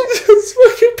that? Just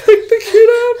fucking picked the kid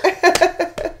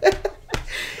up.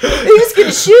 He was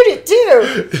gonna shoot it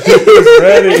too. He was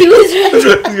ready. He was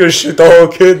ready. He's gonna shoot the whole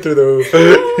kid through the hoop.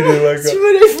 He didn't let That's go.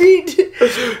 what I read.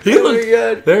 He Oh my looked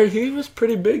God. there. He was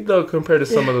pretty big though compared to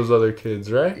some of those other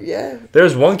kids, right? Yeah.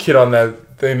 There's one kid on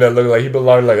that thing that looked like he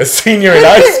belonged like a senior in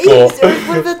high school.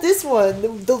 What about this one? The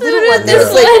little one that this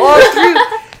was like one? all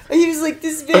through. He was like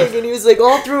this big, and he was like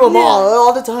all through them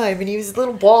all the time, and he was a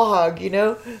little ball hog, you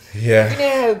know. You Yeah,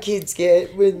 know how kids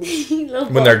get when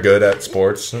when they're good at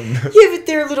sports. yeah, but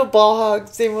they're little ball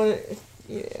hogs. They want to,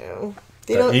 you know,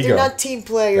 they That don't. ego. They're not team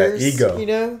players. That ego. You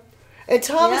know. And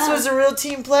Thomas Yeah. was a real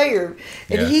team player,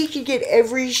 and Yeah. he could get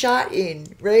every shot in,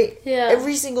 right? Yeah.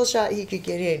 Every single shot he could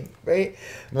get in, right?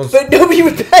 Well, But nobody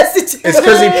would pass it to him. It's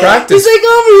 'cause he practiced. He's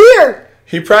like over here.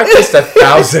 He practiced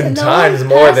 1,000 No times one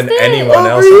more than passed it. anyone Over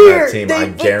else on here. that team. They I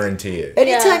put- guarantee it.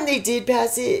 Anytime they did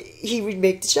pass it, he would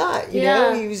make the shot. You know,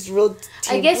 Yeah. he was a real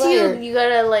team I guess player. you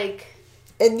gotta like.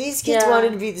 And these kids Yeah.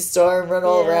 wanted to be the star and run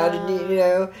all around, Yeah. and you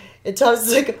know. And Tom's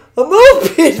like, I'm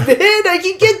open, man. I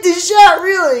can get this shot,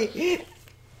 really.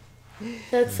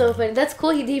 That's so funny. That's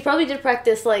cool. He probably did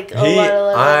practice like a He,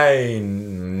 lot. I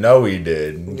know he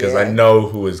did because I Yeah. know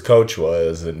who his coach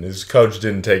was, and his coach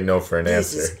didn't take no for an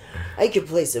This answer. is- I could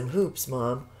play some hoops,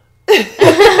 Mom.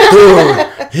 Dude,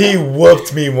 he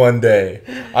whooped me one day.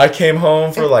 I came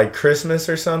home for like Christmas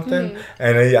or something,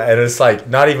 and it's like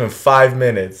not even 5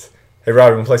 minutes. Hey, Rob,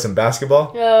 you want to play some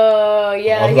basketball? Oh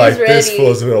yeah, I'm he's like, ready. this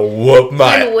fool's gonna whoop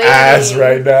my Been waiting. ass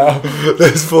right now.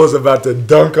 This fool's about to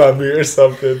dunk on me or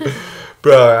something.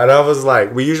 Bro, and I was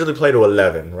like, we usually play to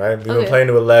 11, right? We've been Okay. playing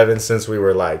to 11 since we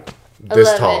were like this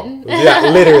 11. tall. Yeah,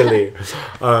 literally.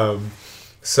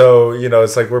 So, you know,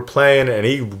 it's like we're playing and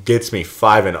he gets me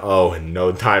 5-0 in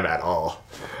no time at all.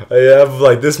 I'm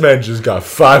like, this man just got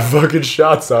 5 fucking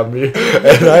shots on me and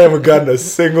I haven't gotten a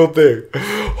single thing.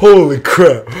 Holy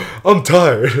crap. I'm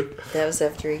tired. That was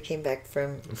after he came back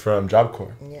from, From Job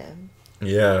Corps. yeah.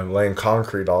 Yeah, laying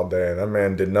concrete all day. And that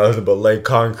man did nothing but lay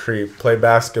concrete, play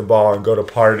basketball, and go to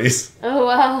parties. Oh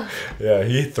wow. Yeah,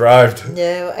 he thrived.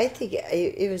 No, I think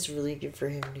it was really good for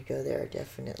him to go there,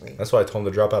 definitely. That's why I told him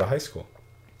to drop out of high school.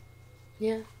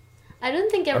 Yeah. I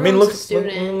don't think I everyone's mean, look, a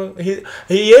student.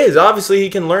 he is. Obviously, he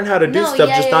can learn how to do No, stuff,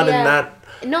 yeah, just yeah, not yeah. in that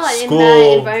No, in school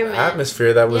that environment.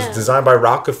 atmosphere that was Yeah. designed by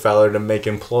Rockefeller to make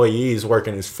employees work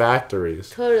in his factories.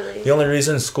 Totally. The only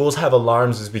reason schools have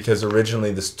alarms is because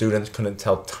originally the students couldn't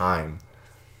tell time.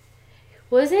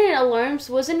 Wasn't it alarms?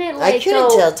 Wasn't it like I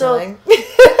couldn't tell time.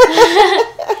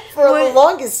 For the What?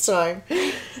 longest time.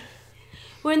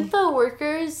 Weren't the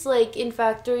workers like in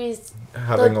factories?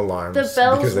 Having the, alarms. The because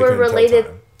bells they were couldn't tell related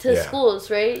time. to Yeah.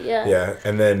 schools, right? Yeah. Yeah,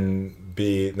 and then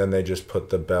then they just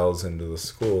put the bells into the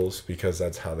schools because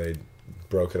that's how they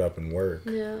broke it up and work.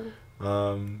 Yeah.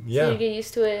 Yeah. So you get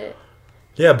used to it.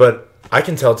 Yeah, but I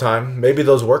can tell time. Maybe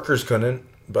those workers couldn't,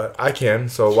 but I can.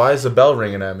 So why is the bell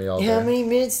ringing at me all day? How many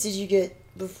minutes did you get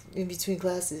in between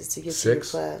classes to get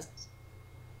 6. to your class?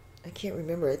 I can't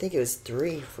remember. I think it was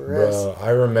 3 for us. Bro, I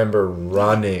remember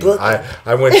running.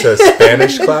 I went to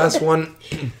Spanish class I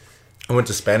went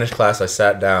to Spanish class. I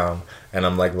sat down and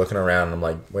I'm like looking around and I'm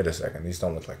like, wait a second, these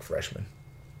don't look like freshmen.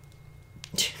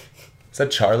 Is that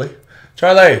Charlie?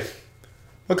 Charlie,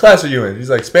 what class are you in? He's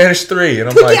like, Spanish 3. And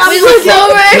I'm like, we looked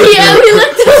over. Yeah, we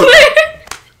looked over.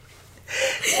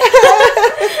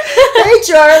 Hey,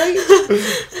 Charlie.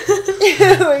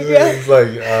 Oh my God. It's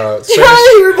like,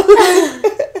 Charlie, you're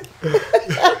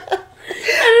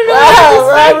Wow,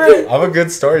 Robert. I'm a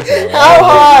good storyteller. How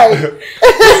high?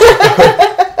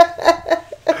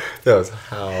 That was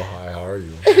how high are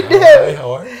you?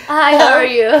 How are you? Hi, how are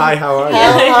you? Hi, how are you?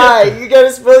 How high? You got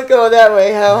us both going that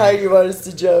way. How high do you want us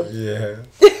to jump? Yeah.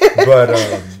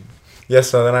 But, yeah,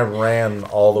 so then I ran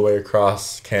all the way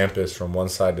across campus from one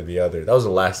side to the other. That was the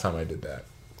last time I did that.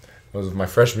 It was my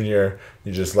freshman year.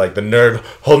 You just like the nerd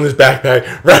holding his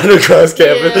backpack, running across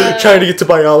campus, trying to get to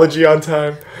biology on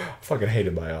time. I fucking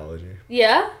hated biology.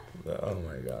 Yeah? Oh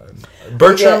my God.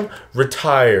 Bertram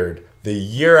retired the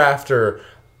year after.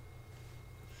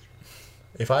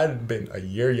 If I had been a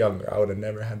year younger, I would have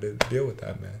never had to deal with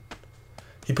that, man.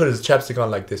 He put his chapstick on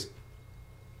like this.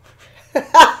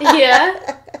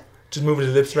 Yeah? Just moving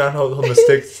his lips around, holding the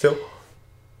stick still.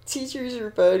 Teachers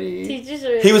are funny. Teachers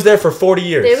are... He was there for 40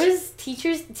 years. There was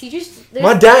teachers...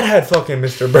 My dad had fucking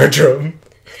Mr. Bertram.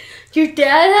 Your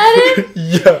dad had it?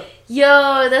 Yeah.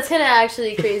 Yo, that's kind of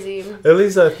actually crazy. At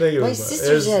least I think it was. My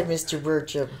sisters had Mr.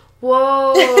 Bertram.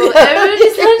 Whoa. Everyone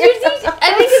just had your teacher.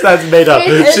 I think that's made up.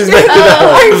 She's making it up.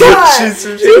 Oh my God. She's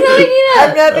not making it up.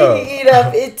 I'm not making it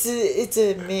up. It's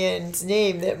a man's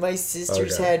name that my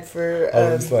sisters had for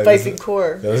like, Fife and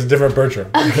Core. That was a different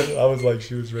Bertram. I was like,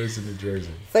 she was raised in New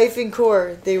Jersey. Fife and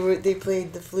Core. They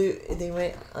played the flute. They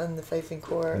went on the Fife and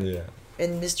Core. Yeah.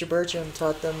 And Mr. Bertram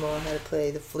taught them all how to play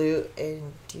the flute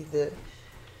and do the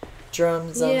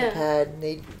drums on the pad. And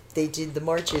they did the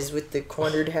marches with the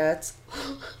cornered hats.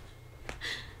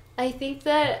 I think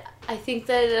that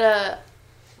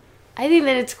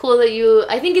it's cool that you.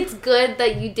 I think it's good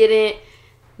that you didn't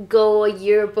go a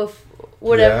year before.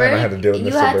 Whatever. Yeah, and I had to deal with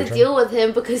you Mr. had Bertram. to deal with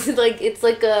him because it's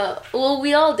like a. Well,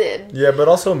 we all did. Yeah, but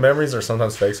also memories are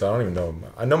sometimes fake, so I don't even know.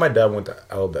 I know my dad went to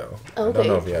Eldo. Okay. I don't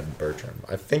know if he had Bertram.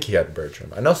 I think he had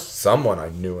Bertram. I know someone I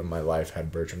knew in my life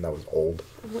had Bertram that was old.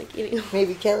 I'm like eating.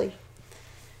 Maybe Kelly.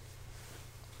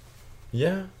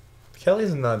 Yeah,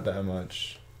 Kelly's not that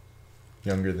much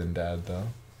younger than Dad though.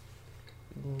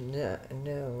 No,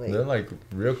 like They're like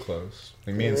real close.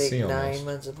 Like me and like C 9 almost.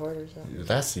 months apart or something.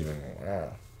 That's even wow.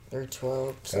 Or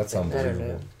 12. That's something. I don't know.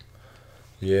 unbelievable.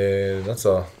 Yeah,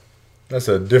 that's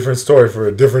a different story for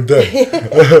a different day.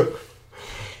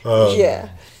 Yeah.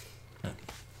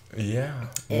 Yeah.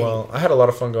 Well, I had a lot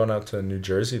of fun going out to New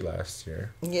Jersey last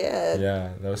year. Yeah.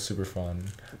 Yeah, that was super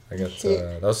fun.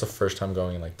 That was the first time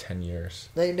going in like 10 years.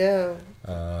 I know.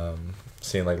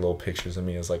 Seeing like little pictures of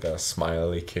me as like a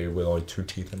smiley kid with only 2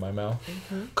 teeth in my mouth.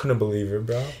 Mm-hmm. Couldn't believe it,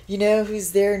 bro. You know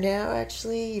who's there now,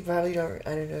 actually? You probably don't.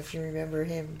 I don't know if you remember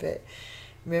him, but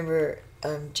remember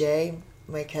Jay,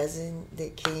 my cousin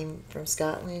that came from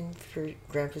Scotland for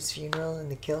Grandpa's funeral in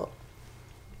the kilt?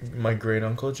 My great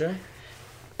uncle Jay?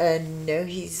 No,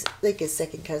 he's like a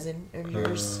second cousin of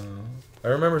yours. I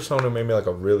remember someone who made me like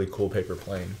a really cool paper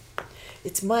plane.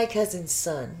 It's my cousin's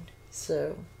son,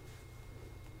 so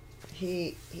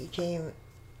he came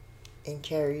and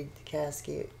carried the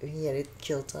casket. He had a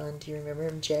kilt on. Do you remember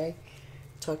him, Jay?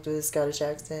 Talked with a Scottish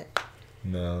accent.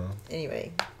 No.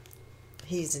 Anyway,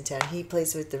 he's in town. He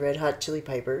plays with the Red Hot Chili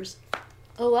Pipers.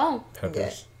 Oh wow.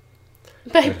 Peppers.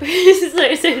 Pipers.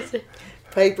 sorry.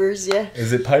 Pipers, yeah.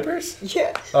 Is it Pipers?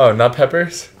 Yeah. Oh, not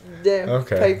Peppers? No,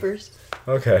 Okay. Pipers.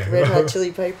 Okay. Red Hot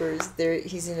Chili Pipers.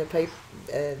 He's in a pipe.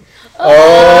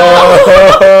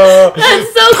 Oh!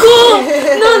 That's so cool.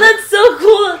 No, that's so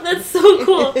cool. That's so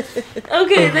cool.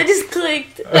 Okay, that just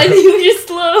clicked. I think we're just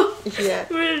slow. Yeah.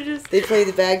 We're just... They play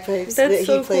the bagpipes, That's but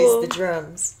so he plays cool. the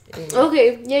drums.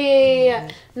 Okay, yeah.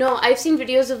 No, I've seen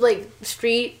videos of like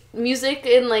street music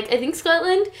in like I think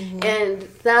Scotland, and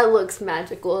that looks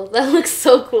magical. That looks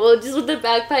so cool, just with the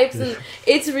bagpipes, and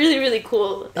it's really really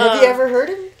cool. Have you ever heard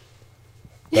him?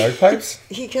 Bagpipes?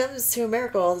 He comes to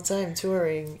America all the time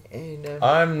touring, and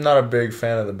I'm not a big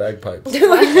fan of the bagpipes. but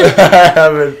I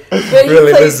haven't he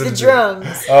really plays the listened to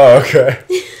drums. Oh, okay.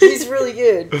 He's really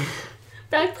good.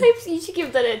 Bagpipes, you should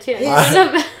give that a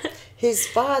chance. His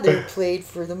father played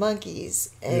for the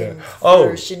Monkees and Yeah.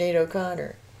 for Sinead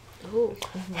O'Connor. Oh.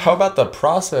 How about the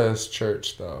Process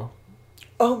Church, though?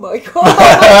 Oh my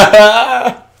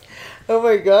god! Oh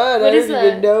my god! What I is don't that?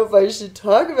 even know if I should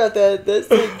talk about that. That's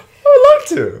like I'd love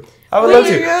to. I would love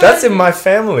to. That's in my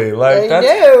family. Like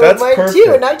that's mine perfect.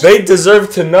 too, and they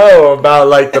deserve to know about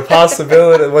like the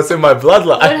possibility of what's in my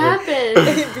bloodline. What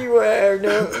happened? Beware,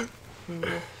 no.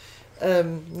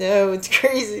 No, it's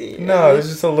crazy. No, it's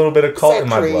just a little bit of cult in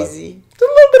my blood. It's a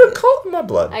little bit of cult in my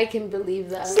blood. I can believe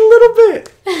that. Just a little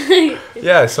bit.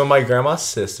 Yeah, so my grandma's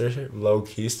sister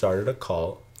low-key started a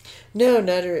cult. No,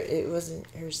 not her. It wasn't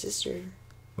her sister.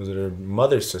 Was it her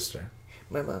mother's sister?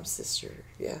 My mom's sister,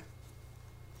 yeah.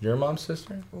 Your mom's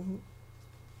sister? Mm-hmm.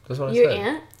 That's what I Your said. Your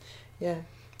aunt? Yeah.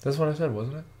 That's what I said,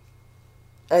 wasn't it?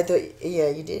 I thought, yeah,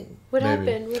 you did. What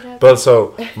happened? What happened? But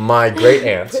so my great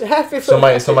aunt. What happened? So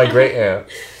my great aunt,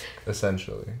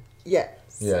 essentially. Yes.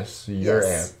 Yes, your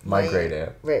aunt, my great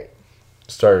aunt. Right.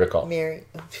 Started a cult. Mary.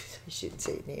 Oh, I shouldn't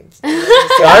say names.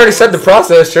 I already said the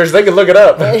process, church. They can look it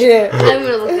up. Yeah. I'm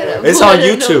gonna look it up. It's on I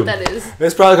don't know YouTube. what that is.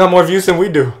 It's probably got more views than we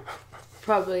do.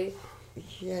 Probably.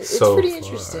 Yeah, it's So pretty far.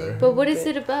 interesting. But what is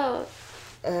it about?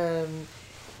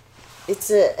 It's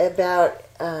about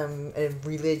a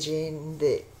religion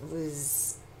that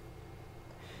was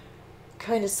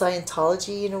kind of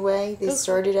Scientology in a way. They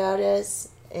started out as,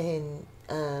 and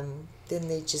then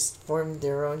they just formed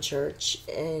their own church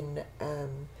and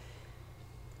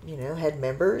had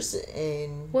members.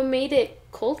 And What made it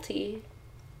culty?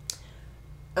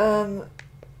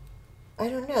 I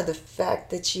don't know, the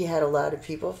fact that she had a lot of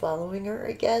people following her,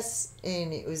 I guess,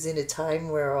 and it was in a time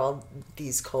where all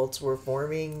these cults were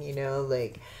forming,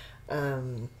 like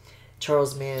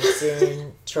Charles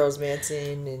Manson,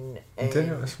 and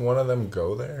Didn't one of them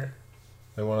go there?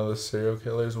 Like one of the serial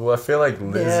killers? Well, I feel like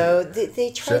Liz... No, they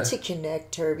tried to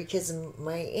connect her because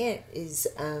my aunt is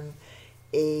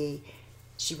she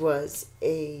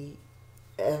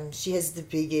has the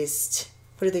biggest,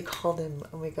 what do they call them?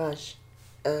 Oh my gosh.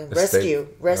 Rescue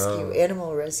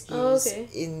animal rescues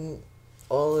in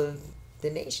all of the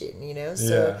nation,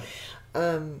 so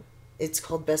it's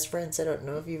called Best Friends. I don't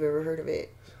know if you've ever heard of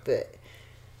it, but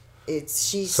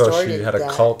she started so she had a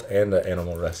cult and an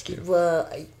animal rescue. Well,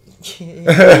 it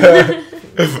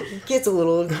gets a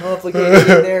little complicated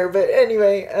in there, but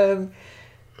anyway,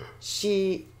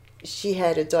 she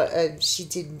had a dog. She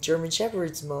did German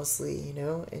Shepherds mostly,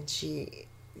 and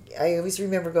I always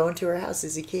remember going to her house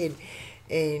as a kid.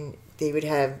 And they would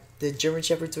have, the German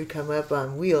Shepherds would come up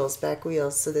on back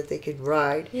wheels, so that they could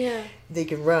ride. Yeah. They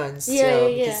can run still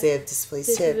because they have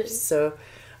displaced hips. So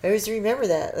I always remember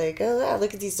that. Like, oh, wow,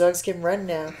 look at these dogs can run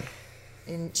now.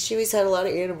 And she always had a lot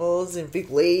of animals and a big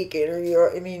lake. And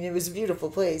it was a beautiful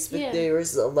place. But there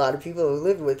was a lot of people who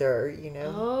lived with her,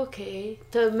 Oh, okay.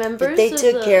 The members? But they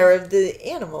took care of the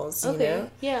animals, Okay,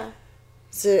 yeah.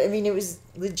 So, it was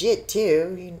legit,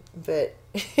 too. But...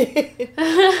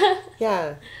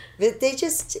 yeah, but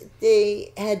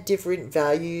they had different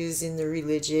values in the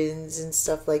religions and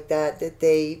stuff like that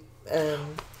they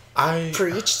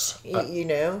preached.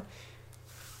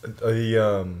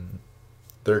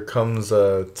 There comes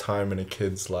a time in a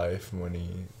kid's life when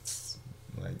it's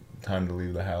like time to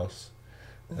leave the house,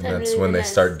 and that's when they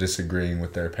start disagreeing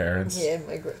with their parents. Yeah,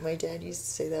 my dad used to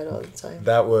say that all the time.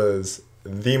 That was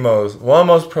the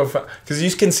most profound, because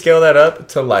you can scale that up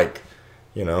to like.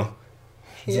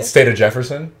 State of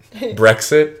Jefferson,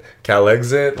 Brexit,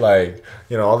 Calexit,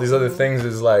 all these other things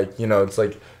is it's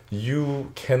like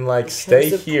you can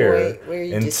stay here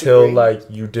until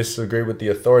you disagree with the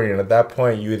authority, and at that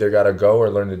point you either gotta go or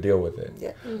learn to deal with it.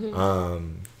 Yeah.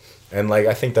 Mm-hmm. And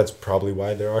I think that's probably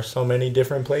why there are so many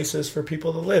different places for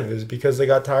people to live, is because they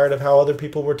got tired of how other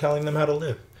people were telling them how to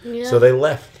live. Yeah. So they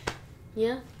left.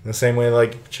 Yeah. In the same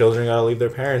way children gotta leave their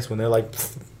parents when they're like,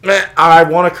 I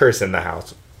want to curse in the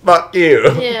house. Fuck you.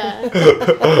 Yeah.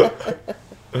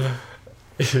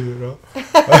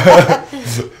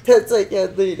 That's like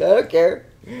Kathleen. I don't care.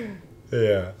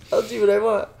 Yeah. I'll do what I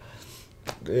want.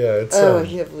 Yeah, it's. I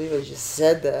can't believe I just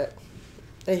said that.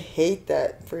 I hate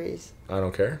that phrase. I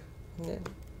don't care. Yeah.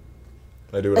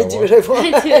 I do what I want. I do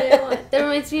what I want. That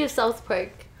reminds me of South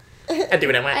Park. I do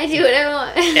what I want. I do what I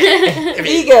want.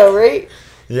 Ego, right?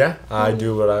 Yeah, I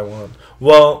do what I want.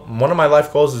 Well, one of my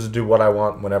life goals is to do what I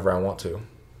want whenever I want to.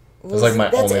 That's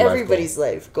That's everybody's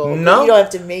life goal. No. You don't have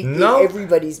to make it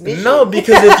everybody's mission. No,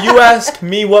 because if you ask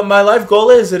me what my life goal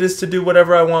is, it is to do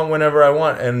whatever I want whenever I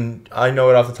want. And I know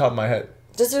it off the top of my head.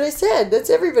 That's what I said. That's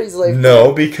everybody's life goal.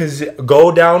 No, because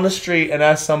go down the street and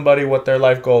ask somebody what their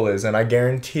life goal is, and I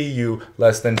guarantee you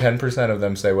less than 10% of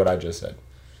them say what I just said.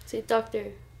 Say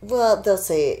doctor. Well, they'll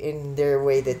say it in their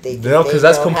way that they No, because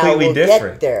that's completely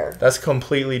different. Get there. That's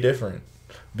completely different.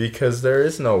 Because there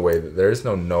is no way, there is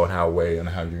no know-how way on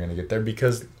how you're going to get there,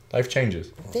 because life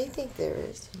changes. They think there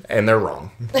is. And they're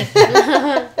wrong.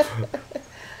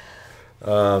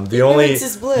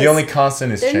 The only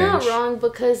constant is They're change. not wrong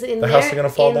because in The house is gonna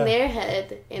fall down. their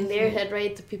head,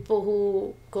 right? The people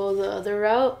who go the other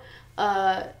route,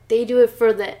 they do it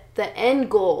for the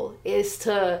end goal is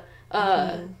to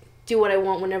do what I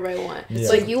want whenever I want. Yeah.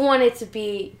 But you want it to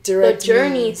be the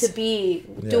journey to be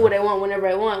do what I want whenever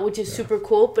I want, which is super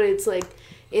cool. But it's like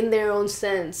in their own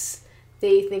sense,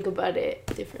 they think about it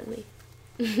differently.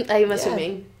 I'm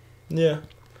assuming. Yeah,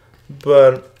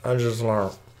 but I just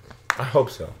learned. I hope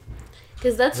so.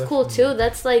 Because that's cool too.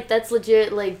 That's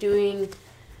legit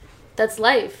that's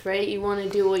life, right? You want to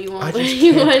do what you want. I just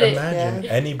can't imagine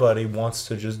anybody wants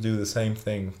to just do the same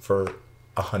thing for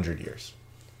 100 years.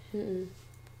 Mm-mm.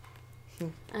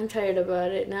 I'm tired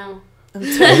about it now.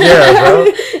 Yeah, bro.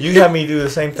 You had me do the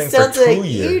same thing for 2 like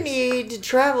years. You need to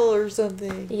travel or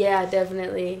something. Yeah,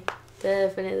 definitely.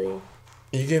 You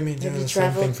get me doing the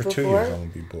same thing for 2 years. I'll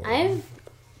be bored.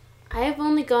 I've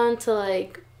only gone to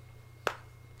like.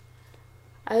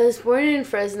 I was born in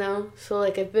Fresno, so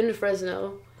like I've been to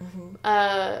Fresno. Mm-hmm.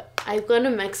 I've gone to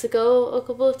Mexico a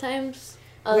couple of times.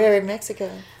 Where in Mexico?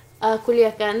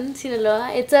 Culiacan,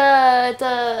 Sinaloa. It's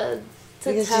a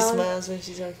because town. She smiles when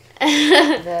she talks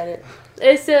about it.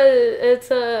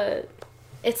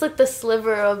 It's like the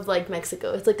sliver of like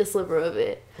Mexico. It's like a sliver of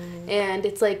it, and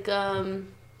it's like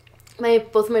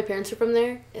both of my parents are from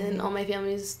there, and all my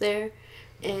family's there,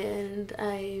 and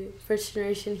I first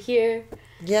generation here.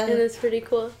 Yeah, and it's pretty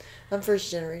cool. I'm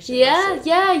first generation. Yeah,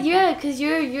 because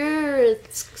you're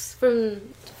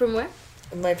from where?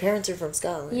 My parents are from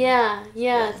Scotland. Yeah,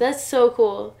 that's so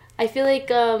cool. I feel like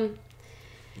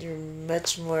you're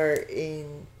much more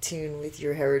in tune with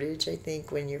your heritage, I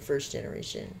think, when you're first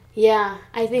generation. Yeah,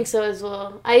 I think so as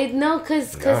well. I know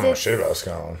because I don't know shit about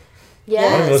Scotland. Yeah, I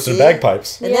don't even listen to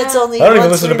bagpipes. And that's only I don't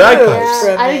even listen to bagpipes.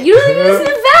 You don't even listen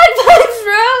to bagpipes,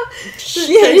 bro.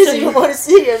 She doesn't even want to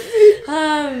see him.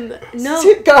 No.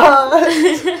 God.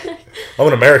 I'm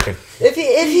an American.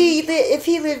 If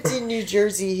he lived in New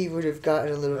Jersey, he would have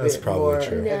gotten a little bit more of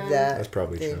that. That's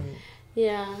probably true.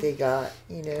 Yeah. They got,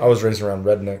 you know. I was raised around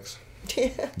rednecks.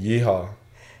 Yeah. Yeehaw.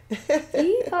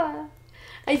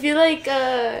 I feel like,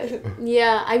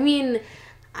 I mean,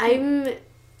 I'm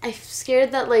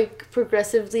scared that, like,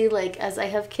 progressively, like, as I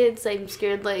have kids, I'm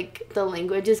scared, like, the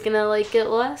language is gonna, like, get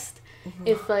lost.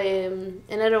 If I am,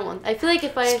 and I don't want, I feel like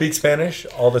if I speak Spanish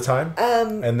all the time,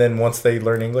 and then once they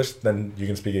learn English, then you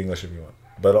can speak English if you want.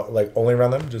 But, like, only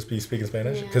around them, just be speaking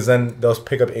Spanish. Because then they'll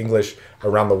pick up English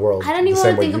around the world. I don't even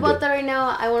want to think about that right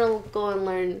now. I want to go and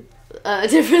learn a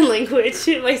different language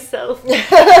myself. Yeah,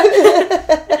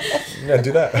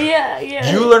 do that.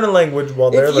 Yeah. You learn a language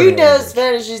while they're learning. If you know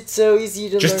Spanish, it's so easy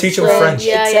to just learn teach them French.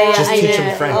 Yeah. Just teach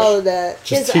them French. All of that.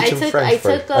 Just teach them French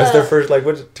first. As their first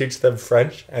language, teach them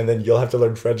French, and then you'll have to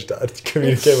learn French to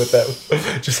communicate with them.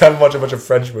 Just have watch a bunch of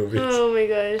French movies. Oh my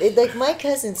gosh. Like, my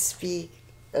cousins speak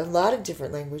a lot of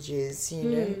different languages, you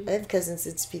know. I have cousins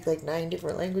that speak like 9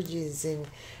 different languages, and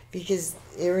because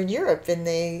they're in Europe and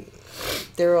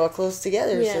they're all close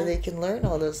together, so they can learn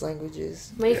all those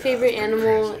languages. My favorite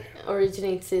animal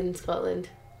originates in Scotland.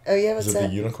 Oh yeah, what's that? Is it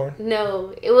the unicorn?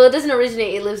 No, it doesn't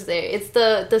originate. It lives there. It's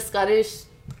the Scottish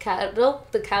cattle,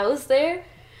 the cows there.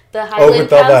 The Highland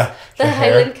cows. The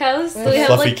Highland cows. So they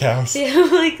fluffy have cows. They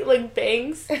have like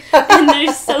bangs, and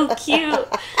they're so cute,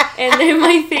 and they're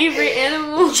my favorite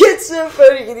animal. It's so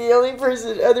funny. The other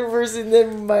person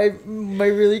than my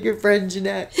really good friend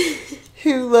Jeanette,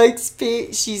 who likes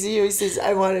she always says,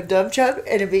 "I want a dump truck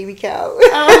and a baby cow."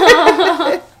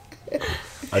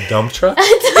 A dump truck.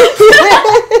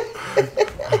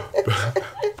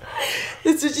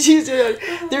 That's what she's doing.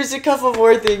 There's a couple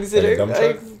more things that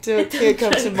can't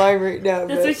come to mind right now.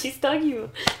 That's what she's talking about,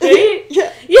 right?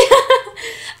 Yeah.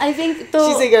 I think she's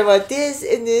like, I want this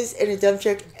and a dump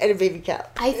truck and a baby cow.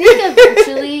 I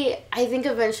think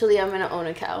eventually I'm gonna own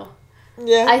a cow.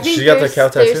 Yeah. I think she got the cow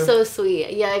tattoo? They're so sweet.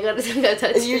 Yeah, I got a cow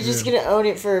tattoo. You're just gonna own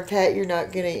it for a pet. You're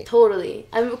not gonna totally.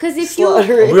 Because if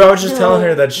slaughter it. We were just telling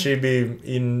her that she'd be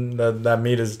eating that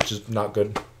meat is just not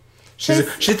good.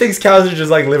 She thinks cows are just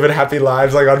like living happy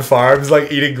lives, like on farms,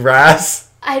 like eating grass.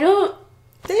 I don't.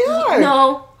 They are.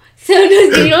 No. So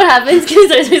you know what happens?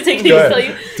 Because I was just going to tell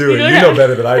you. Dude, you know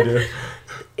better than I do.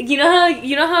 You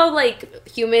know how like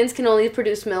humans can only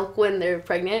produce milk when they're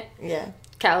pregnant. Yeah.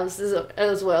 Cows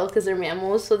as well, because they're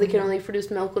mammals, so they can only produce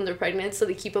milk when they're pregnant, so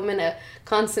they keep them in a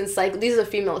constant cycle. These are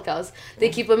female cows. They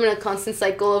keep them in a constant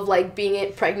cycle of like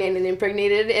being pregnant and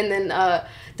impregnated, and then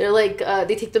they're like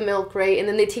they take the milk, right, and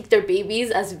then they take their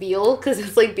babies as veal because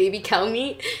it's like baby cow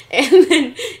meat,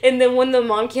 and then when the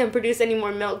mom can't produce any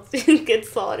more milk, it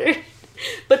gets slaughtered.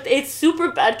 But it's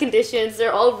super bad conditions.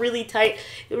 They're all really tight,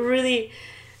 really.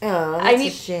 Oh, I that's need.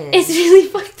 a shame. It's really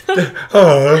fucked up.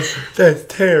 Oh, that's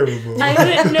terrible. I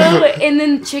didn't know it. And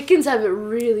then chickens have it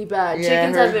really bad. Yeah, I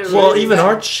Chickens heard have it really Well, bad. even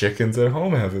our chickens at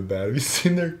home have it bad. Have you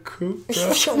seen their coop, bro?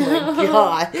 Oh my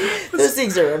god, those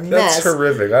things are a mess. That's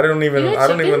horrific. I don't even. You know I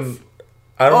don't chickens? even.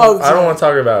 I don't want to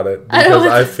talk about it because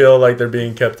I feel like they're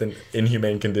being kept in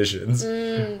inhumane conditions.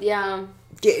 Yeah.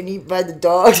 Getting eaten by the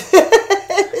dogs.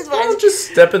 I'm just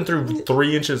stepping through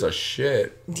 3 inches of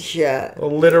shit. Yeah. A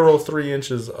literal 3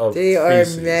 inches of They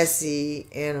feces. are messy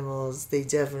animals. They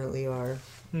definitely are.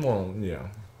 Well, yeah.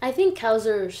 I think cows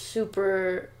are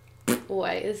super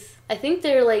wise. I think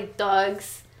they're like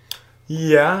dogs,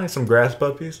 Yeah, some grass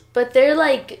puppies. but they're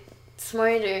like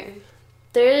smarter.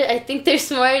 I think they're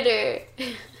smarter.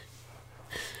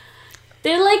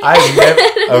 They're like. I've never.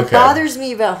 What Okay. bothers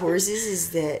me about horses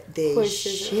is that they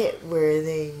Horses. shit where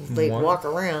they like What? walk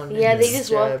around. Yeah, and they just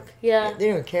stuff. walk. Yeah. They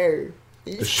don't care.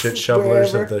 They The just shit poop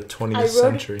shovelers wherever. of the 20th I rode-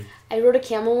 century. I rode a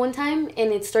camel one time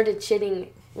and it started shitting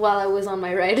while I was on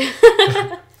my ride.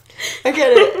 I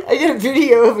got a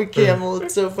video of a camel.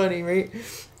 It's so funny, right?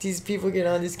 These people get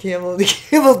on this camel. The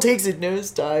camel takes a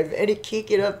nosedive, and it can't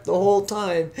get up the whole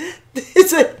time.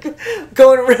 It's like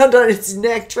going around on its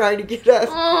neck trying to get up.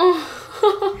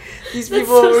 Oh. These That's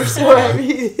people so were so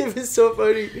happy. It was so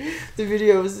funny. The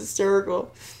video was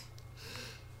hysterical.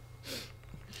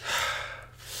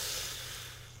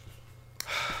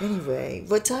 Anyway,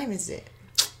 what time is it?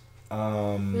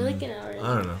 We're like an hour in.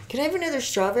 I don't know. Can I have another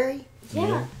strawberry?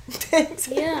 Yeah. Thanks.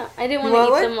 Yeah. I didn't You want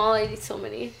to want eat one? them all. I ate so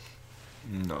many.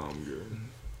 No, I'm good.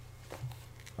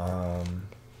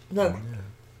 Look,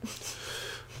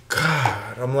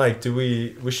 God, I'm like,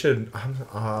 we should.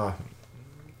 I'm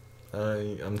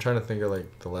trying to think of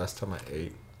like the last time I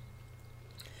ate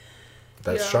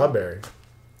that Yeah. strawberry.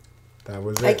 That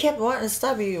was it. I kept wanting to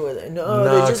stop you with it. No, No,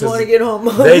 they just 'cause want to get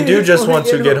home. They do just want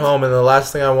to get home, and the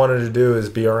last thing I wanted to do is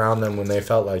be around them when they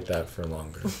felt like that for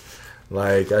longer.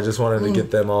 Like, I just wanted to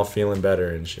get them all feeling better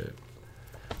and shit.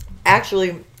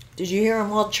 Actually, did you hear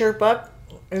them all chirp up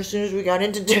as soon as we got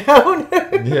into town?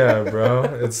 Yeah, bro.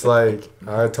 It's like,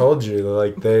 I told you,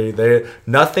 like, they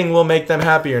nothing will make them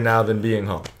happier now than being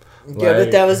home. Yeah,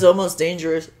 but that was almost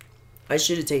dangerous. I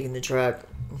should have taken the truck.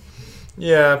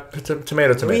 Yeah,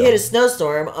 tomato. We hit a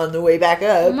snowstorm on the way back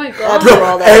up. Oh my God. After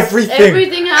all that.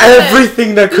 Everything happened.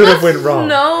 Everything that could have went wrong.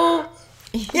 No.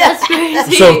 Yeah. That's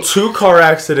crazy. So 2 car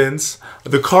accidents.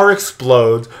 The car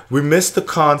explodes. We missed the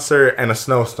concert and a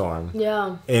snowstorm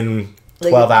Yeah. in Like,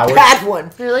 12 hours. Bad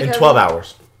one. They're like In 12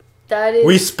 hours, That is.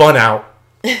 we spun out.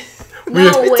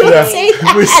 No way. Don't say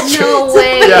that. No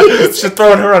way. Yeah, she's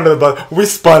throwing her under the bus. We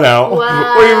spun out.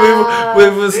 Wow. We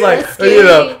was like, That's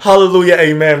scary. hallelujah,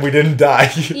 amen. We didn't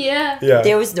die. Yeah. Yeah.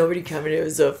 There was nobody coming. It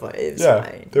was so fun. It was Yeah,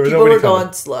 fine. there was People nobody were coming.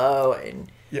 going slow, and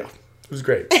Yeah. It was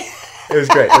great. It was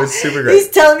great. It was super great. he's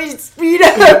telling me to speed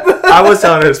up. I was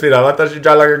telling her to speed up. I thought she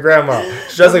drive like her grandma.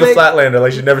 She drives like a Like- flatlander,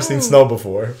 like she'd never seen snow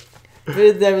before.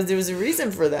 But there was a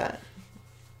reason for that.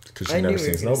 Because she'd never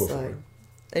seen snow before.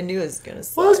 I knew it was gonna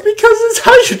slide. Well, it's because it's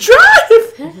how you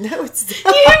drive. No, it's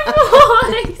not.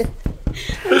 Your voice.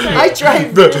 I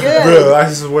tried Bro, good.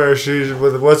 I swear,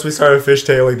 once we started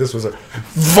fishtailing, this was a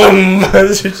boom.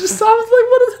 She just sounds like,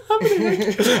 what is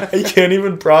happening? I can't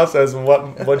even process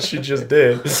what she just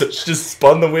did. She just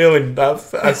spun the wheel, and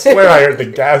I swear I heard the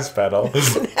gas pedal.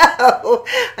 No,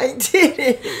 I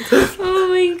didn't. Oh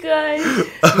my god.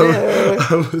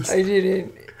 No, I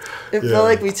didn't. It Yeah. felt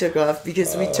like we took off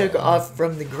because we took off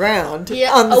from the ground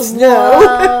Yeah. on the Oh, snow.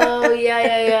 Wow.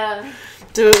 Yeah.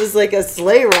 So it was like a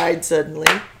sleigh ride suddenly.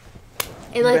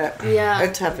 It like yeah.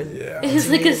 That's happened. Yeah. It's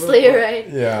to like me a sleigh before. ride.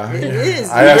 Yeah. It is.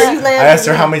 I Where asked, you I landed asked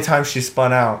her in. how many times she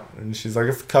spun out, and she's like,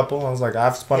 a couple. I was like,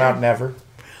 I've spun out never.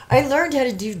 I learned how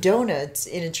to do donuts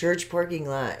in a church parking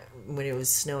lot when it was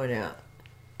snowing out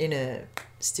in a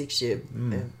stick shift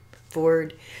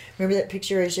Ford. Remember that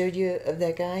picture I showed you of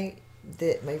that guy,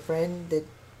 that my friend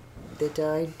that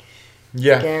died,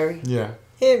 Yeah. Gary? Yeah.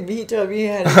 Him, he taught me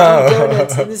how to do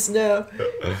donuts in the snow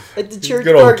at the church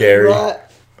Good old parking Gary. lot.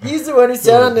 He's the one who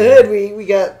sat on the hood. We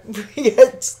got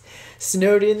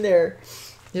snowed in there.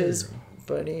 It was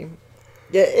funny.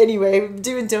 Yeah. Anyway, we're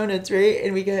doing donuts, right?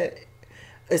 And we got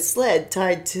a sled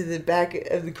tied to the back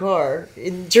of the car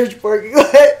in the church parking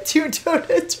lot. 2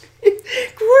 donuts.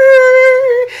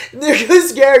 And there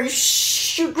goes Gary.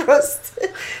 Shh, across.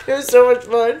 It was so much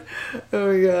fun.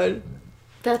 Oh my god.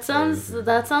 That sounds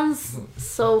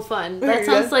so fun. Yeah. That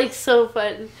sounds like so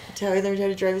fun. That's how I learned how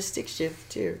to drive a stick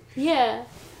shift too. Yeah.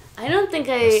 I don't think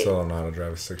I still don't know how to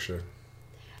drive a stick shift.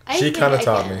 I She think kinda I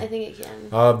taught can. me. I think I can.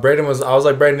 I was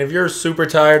like, Braden, if you're super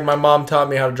tired, my mom taught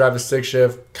me how to drive a stick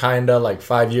shift, kinda like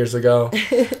 5 years ago.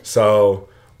 So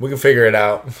We can figure it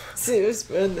out. It was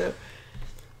fun though.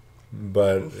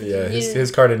 But yeah,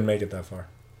 his car didn't make it that far.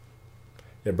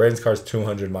 Yeah, Braden's car's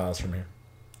 200 miles from here.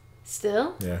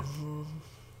 Still? Yeah.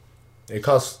 It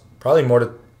costs probably more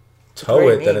to tow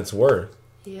it than it's worth.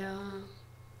 Yeah.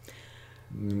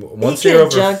 Once he could have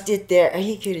junked it there.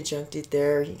 He could have junked it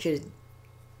there. He could have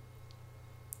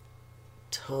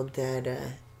told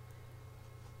that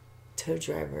tow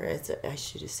driver. I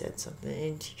should have said something.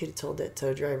 And he could have told that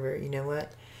tow driver, you know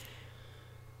what?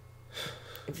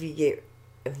 If you get...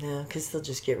 No, because they'll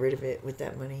just get rid of it with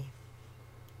that money.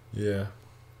 Yeah.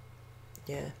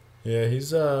 Yeah. Yeah,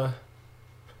 he's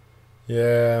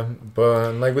yeah,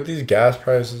 but like with these gas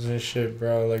prices and shit,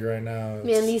 bro, like right now.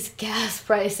 Man, these gas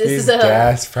prices. These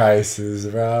gas prices,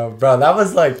 bro. Bro, that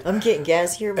was like... I'm getting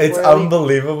gas here. It's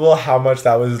unbelievable how much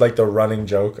that was like the running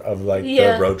joke of like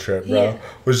the road trip, bro. Yeah.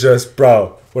 Was just,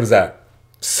 bro, what is that?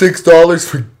 $6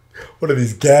 for... What are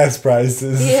these gas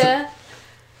prices? Yeah.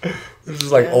 It's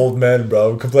just like old men,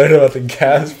 bro, complaining about the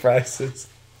gas prices.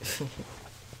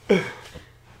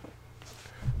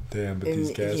 Damn, but these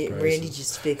gas prices. Randy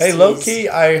just fixed Hey, low-key,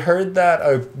 I heard that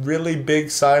a really big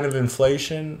sign of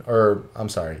inflation, or, I'm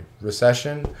sorry,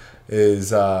 recession,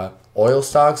 is oil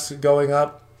stocks going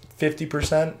up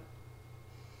 50%.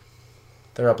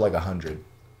 They're up like 100.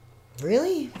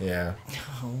 Really? Yeah.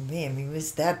 Oh, man, we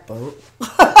missed that boat.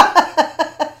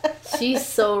 She's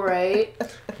so right.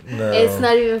 No. It's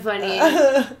not even funny.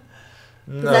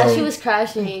 No. That she was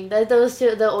crashing.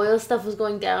 The oil stuff was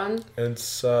going down.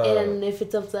 It's and if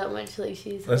it's up that much, like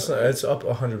she's. It's up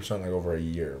 100% like over a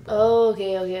year. Bro. Oh,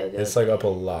 okay. It's like up a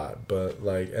lot, but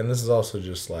like, and this is also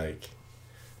just like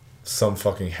some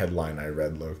fucking headline I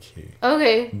read low key.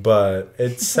 Okay. But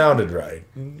it sounded right.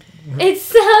 It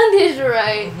sounded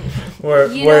right.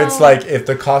 Where it's like if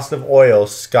the cost of oil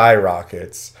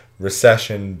skyrockets,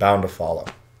 recession bound to follow.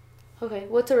 Okay,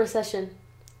 what's a recession?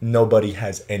 Nobody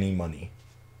has any money.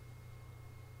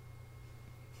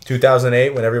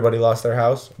 2008, when everybody lost their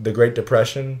house, the Great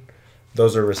Depression,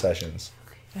 those are recessions.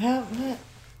 What? I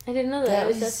didn't know that. I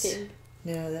was asking.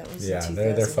 No, that was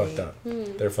they're fucked up.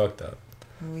 They're fucked up.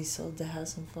 When we sold the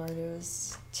house in Florida, it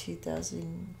was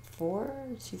 2004 or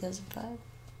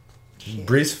 2005.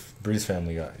 Bree's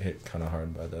family got hit kind of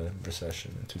hard by the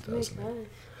recession in 2008.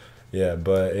 Yeah,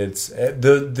 but it's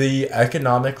the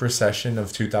economic recession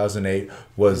of 2008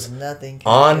 was nothing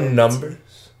on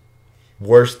numbers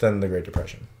worse than the Great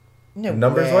Depression. No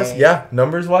numbers way. wise, yeah,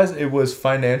 numbers wise, it was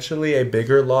financially a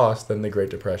bigger loss than the Great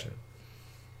Depression.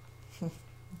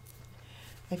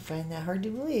 I find that hard to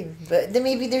believe, but then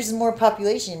maybe there's more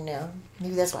population now.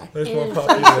 Maybe that's why. There's more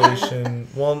population.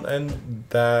 Well, and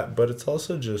that, but it's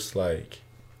also just like.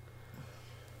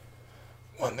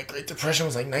 When the Great Depression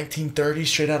was like 1930,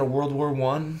 straight out of World War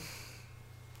I.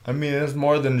 I mean, it's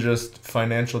more than just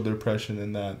financial depression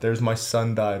in that. There's my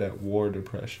son died at war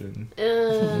depression.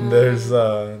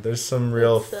 There's some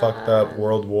real fucked up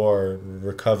World War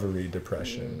recovery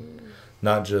depression.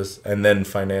 Not just, and then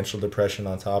financial depression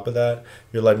on top of that.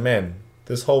 You're like, man,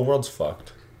 this whole world's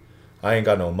fucked. I ain't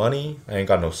got no money. I ain't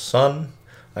got no son.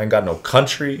 I ain't got no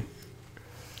country.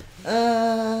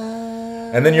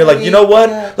 And then you're like, you know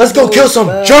what? Let's go kill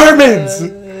some Germans.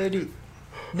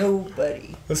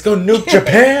 Nobody. Let's go nuke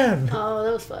Japan. Oh,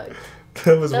 that was fucked.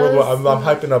 That was World War. I'm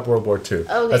hyping up World War II.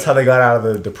 Okay. That's how they got out of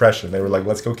the depression. They were like,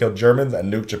 let's go kill Germans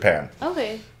and nuke Japan.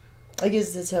 Okay. I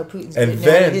guess that's how Putin's and getting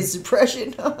then out of his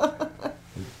depression. Wow.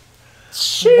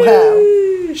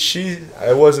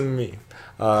 It wasn't me.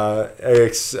 What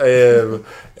am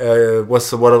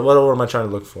I trying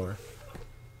to look for?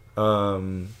 I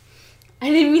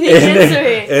didn't mean to answer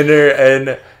it.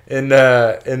 In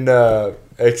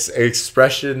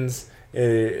expressions,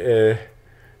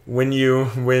 when you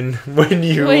win.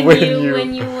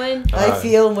 I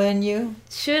feel when you.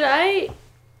 Should I?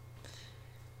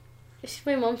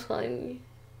 My mom's calling me.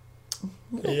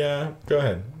 Yeah, go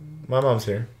ahead. My mom's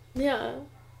here. Yeah.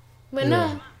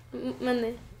 Bueno,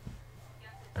 mande.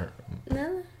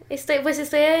 Nada.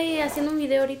 Estoy ahí haciendo un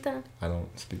video ahorita. I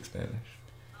don't speak Spanish.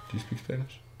 Do you speak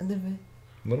Spanish? A little bit.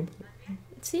 A little bit?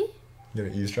 Sí. You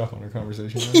gonna eavesdrop on our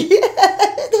conversation? Yeah,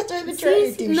 that's what I've been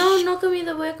trying to do. No he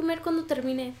comido. Voy a comer cuando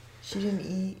termine. She didn't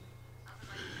eat.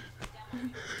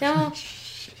 Te amo.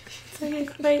 Okay,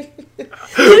 bye. No,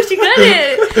 she got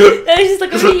it. I was just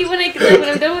like, okay, you when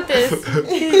I'm done with this.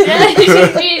 Yeah, she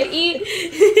didn't eat.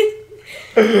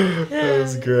 That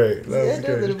was great. That was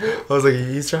great. I was like,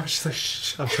 eavesdrop? She's like,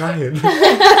 shh, I'm trying.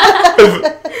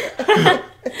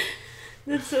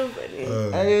 That's so funny.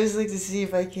 I always like to see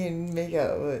if I can make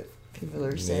out what people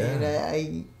are saying. Yeah.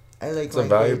 I like it's a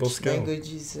valuable skill.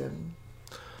 Language is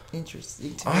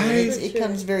interesting to me. It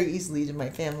comes very easily to my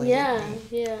family. Yeah.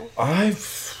 I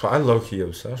low-key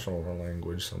obsess over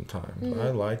language sometimes.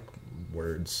 I like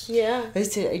words. Yeah.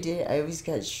 I always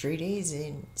got straight A's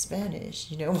in Spanish.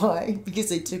 You know why?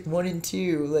 Because I took 1 and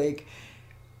 2, like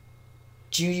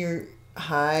junior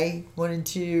high 1 and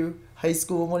 2, high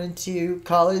school 1 and 2,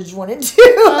 college 1 and 2.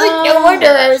 Like no wonder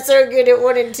I was so good at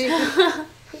 1 and 2.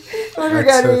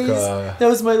 That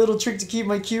was my little trick to keep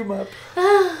my cum up.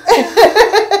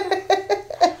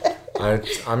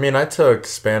 I took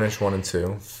Spanish 1 and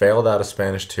 2, failed out of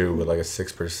Spanish 2 with like a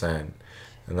 6%.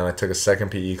 And then I took a second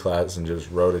PE class and just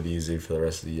wrote it easy for the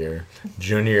rest of the year.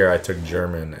 Junior year, I took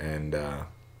German and...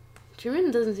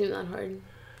 German doesn't seem that hard.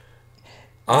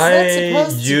 I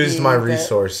used my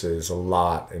resources a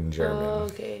lot in German. Oh,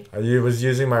 okay. I was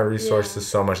using my resources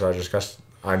so much that I just got...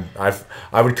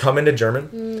 I would come into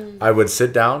German, I would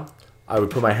sit down, I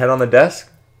would put my head on the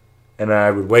desk, and I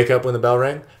would wake up when the bell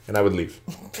rang, and I would leave.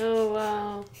 Oh,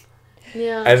 wow.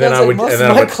 Yeah. And then I would...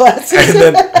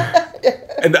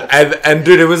 And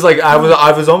dude, it was like I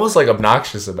was almost like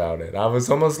obnoxious about it. I was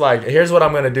almost like, here's what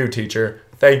I'm gonna do, teacher.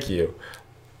 Thank you.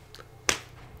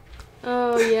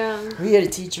 Oh yeah. We had a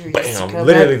teacher who used to come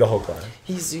literally the whole class.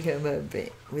 He used to come up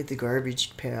with the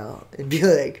garbage pail and be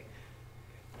like,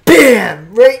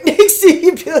 BAM! Right next to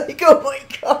you, be like, oh my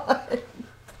god.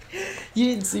 You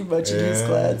didn't see much in his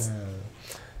class.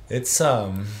 It's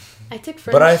I took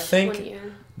French but I think 1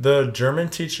 year. The German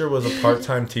teacher was a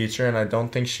part-time teacher, and I don't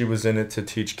think she was in it to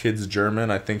teach kids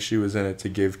German. I think she was in it to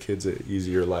give kids an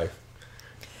easier life.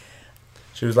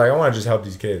 She was like, I want to just help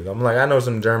these kids. I'm like, I know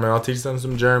some German. I'll teach them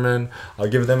some German. I'll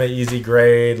give them an easy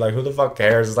grade. Like, who the fuck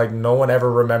cares? It's like no one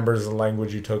ever remembers the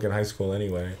language you took in high school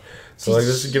anyway. So, like,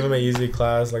 just give him an easy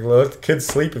class. Like, let the kid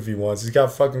sleep if he wants. He's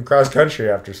got fucking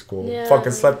cross-country after school. Yeah.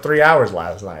 Fucking slept 3 hours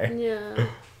last night. Yeah.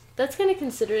 That's kind of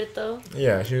considerate, though.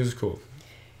 Yeah, she was cool.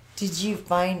 Did you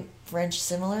find French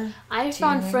similar? I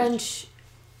found French...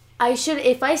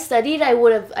 If I studied, I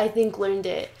would have, I think, learned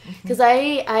it. Because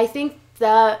I think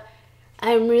that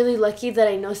I'm really lucky that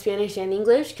I know Spanish and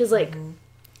English. Because, like,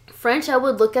 French, I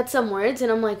would look at some words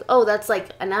and I'm like, oh, that's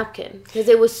like a napkin. Because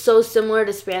it was so similar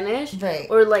to Spanish. Right.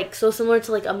 Or, like, so similar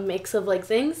to, like, a mix of, like,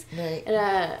 things. Right.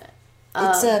 And,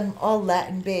 it's all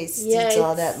Latin based. Yeah, it's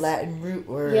all that Latin root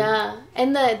word. Yeah,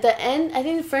 and the end. I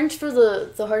think French for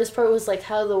the hardest part was like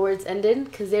how the words ended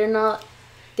because they're not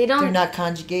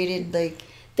conjugated like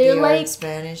they're they like are in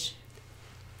Spanish.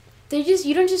 They just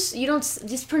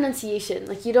pronunciation,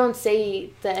 like you don't say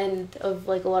the end of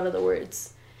like a lot of the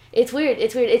words. It's weird.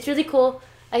 It's really cool.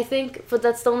 I think, but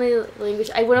that's the only language.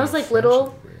 When I was like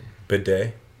little.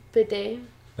 Bidet.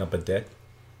 Not bidet.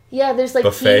 Yeah, there's like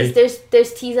buffet. T's.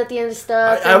 There's T's at the end of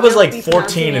stuff. I was like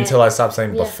 14 until I stopped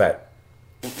saying buffet.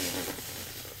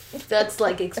 That's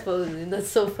like exposing. That's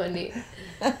so funny.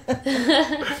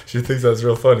 She thinks that's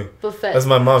real funny. Buffet. That's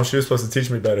my mom. She was supposed to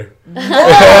teach me better.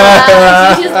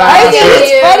 I think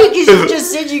it's funny because you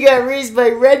just said you got raised by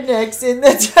rednecks and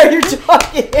that's how you're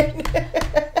talking.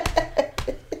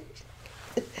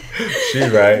 She's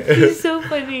right. She's so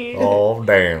funny. Oh,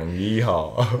 damn.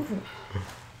 Yeehaw.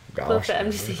 Gosh, buffet.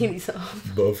 I'm just taking these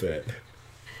off. Buffet.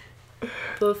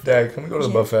 Dad, can we go to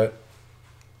the buffet?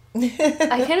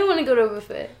 I kind of want to go to a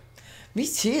buffet. Me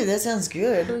too. That sounds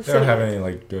good. They don't have any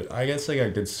like good. I guess they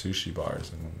got good sushi bars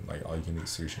and like all you can eat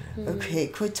sushi. Okay,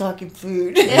 quit talking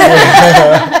food.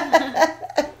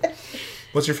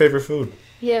 What's your favorite food?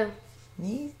 Yeah.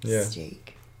 Me? Yeah.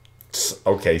 Steak.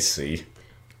 Okay, see.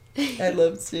 I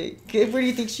love steak. Where do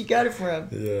you think she got it from?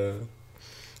 Yeah.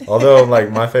 Although, like,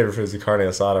 my favorite food is the carne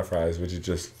asada fries, which is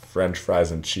just French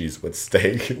fries and cheese with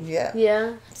steak. Yeah.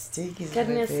 Yeah. Steak is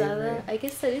carne my asada. favorite. I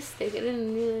guess that is steak. I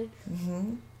didn't realize.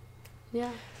 Mm-hmm.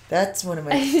 Yeah. That's one of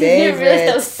my I favorites. didn't realize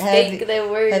that was steak.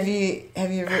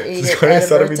 Have you ever ate Does at carne asada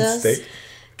mean Alberta's? steak?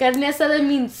 Carne asada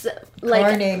means like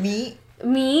carne meat.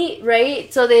 Meat,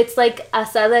 right? So it's like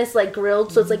asada is like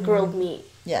grilled, so it's like grilled meat.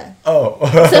 Yeah. Oh.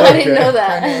 So I didn't know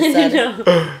that. Carne I didn't know.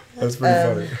 That's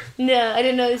pretty funny. No, I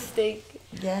didn't know it's steak.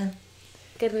 Yeah.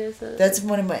 Carne asada. That's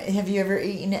one of my. Have you ever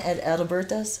eaten at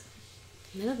Alberta's?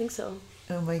 I don't think so.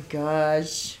 Oh my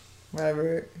gosh,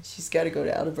 Robert, she's got to go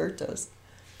to Alberto's.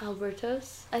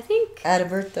 Alberto's? I think.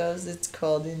 Alberto's, it's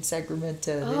called in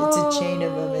Sacramento. It's a chain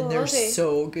of them, and they're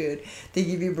so good. They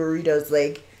give you burritos,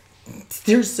 like,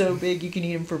 they're so big, you can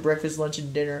eat them for breakfast, lunch,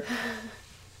 and dinner.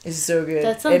 It's so good.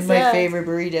 That sounds and my sad. favorite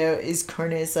burrito is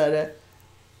carne asada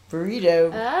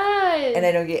burrito. And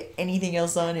I don't get anything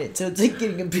else on it, so it's like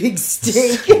getting a big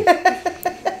steak.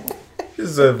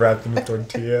 Just wrapped in a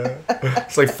tortilla.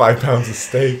 It's like 5 pounds of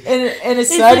steak. And a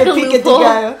side like of a pico de loophole.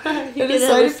 gallo. And a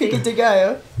side of pico de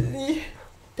gallo.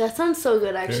 That sounds so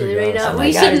good, actually, There you right go. now. Oh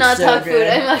We my should God, not it's so talk food. good.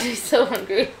 I'm actually so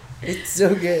hungry. It's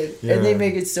so good. Yeah. And they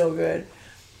make it so good.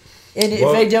 And if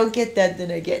Well- I don't get that,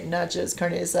 then I get nachos,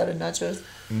 carne asada nachos.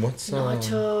 What's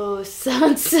Nachos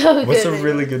sounds so good. What's a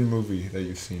really good movie that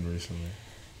you've seen recently,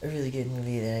 A really good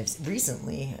movie that I've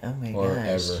recently. Oh my or gosh.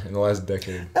 ever in the last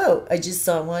decade? Oh, I just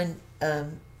saw one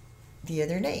the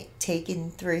other night.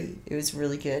 Taken 3. It was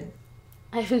really good.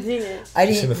 I haven't seen it. I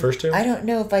You seen the first 2? I don't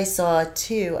know if I saw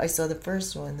 2. I saw the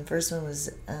first one. The first one was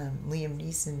Liam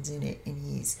Neeson's in it, and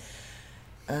he's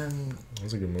That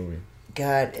was a good movie.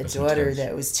 got a That's daughter intense.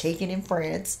 that was taken in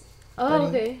France. Oh,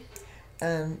 Funny. okay.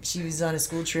 She was on a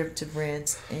school trip to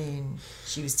France, and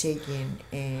she was taken,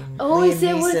 and Oh, Liam is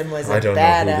it what- Neeson was a I don't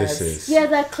badass. know who this is. Yeah,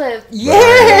 that clip. Yeah.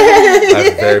 I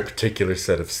have a very particular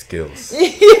set of skills,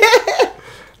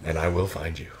 and I will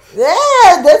find you.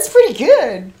 Yeah, that's pretty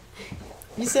good.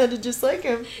 You sounded just like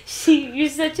him. You're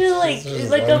such a like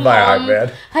a I'm my hype mom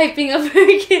man. hyping up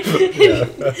her kid. Yeah.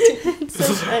 It's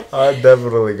so fun. I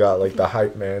definitely got like the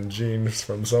hype man genes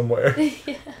from somewhere.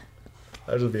 Yeah.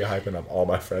 I just be hyping up all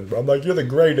my friends, bro. I'm like, you're the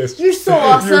greatest. You're so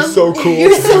awesome. You're so cool.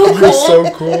 You're so cool. You're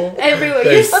so cool. Everywhere.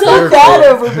 Thanks. You're I'm so not that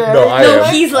cool. overbearing. No, I No,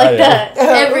 am. he's I like am. that.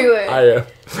 Everywhere. I am.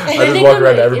 I In just a walk good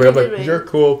around to way, everybody. I'm in a good like, way. you're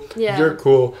cool. Yeah. You're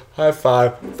cool. High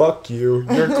five. Fuck you.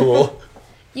 You're cool.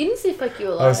 You didn't say fuck you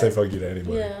a lot. I don't say fuck you to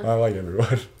anybody. Yeah. I like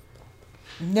everyone.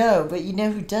 No, but you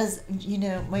know who does? You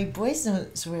know, my boys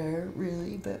don't swear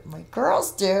really, but my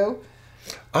girls do.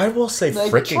 I will say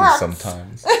Like fricking trucks.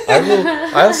 sometimes.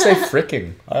 I'll say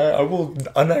fricking. I will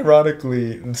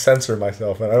unironically censor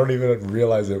myself, and I don't even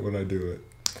realize it when I do it.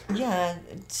 Yeah,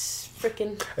 it's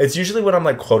Frickin'. It's usually when I'm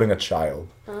like quoting a child.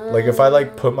 Like if I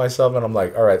like put myself and I'm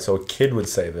like, all right, so a kid would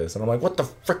say this, and I'm like, what the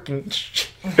fricking?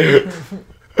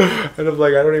 And I'm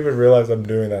like, I don't even realize I'm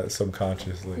doing that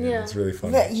subconsciously. Yeah. It's really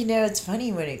funny. But you know, it's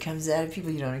funny when it comes out of people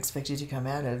you don't expect it to come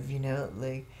out of. You know,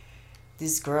 like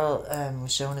this girl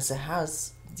was showing us a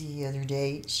house the other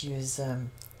day. She was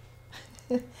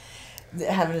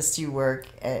having us do work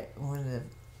at one of the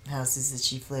houses that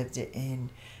she flipped, and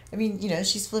I mean, you know,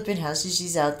 she's flipping houses.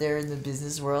 She's out there in the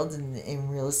business world and in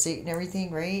real estate and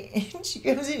everything, right? And she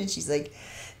comes in and she's like,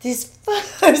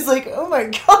 I was like, oh my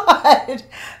God.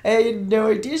 I had no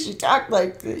idea she talked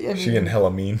like that. I mean, She getting hella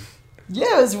mean.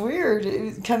 yeah, it was weird. It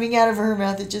was coming out of her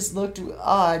mouth, it just looked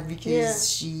odd because Yeah.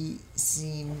 she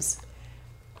seems...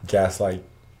 Gaslight.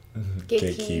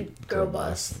 Gatekeep, girl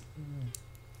boss.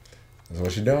 That's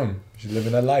what she's doing. She's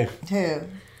living that life. Who?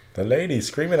 The lady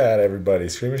screaming at everybody,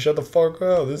 screaming, "Shut the fuck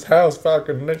up! This house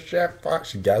fucking this shit." Fuck.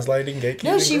 She gaslighting, gatekeeping.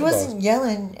 No, she girl boss. wasn't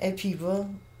yelling at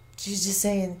people. She was just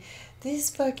saying, this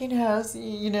fucking house,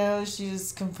 you know, she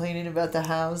was complaining about the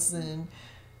house and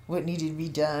what needed to be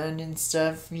done and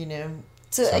stuff, you know.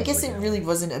 So I Sounds guess like it it. really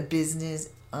wasn't a business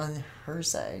on her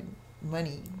side.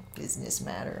 Money, business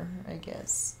matter, I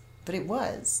guess. But it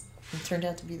was. It turned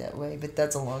out to be that way, but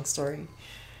that's a long story.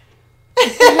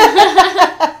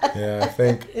 Yeah, I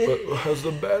think. How's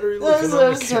the battery That looking was on what I the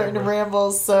was starting to camera?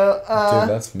 ramble, so... Dude,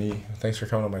 that's me. Thanks for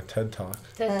coming to my TED Talk.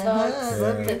 TED Uh-huh. Talks.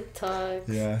 Yeah. TED Talks.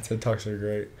 Yeah, TED Talks are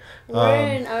great. We're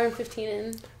an hour and 15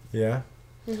 in. Yeah?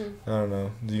 hmm I don't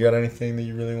know. Do you got anything that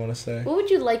you really want to say? What would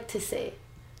you like to say?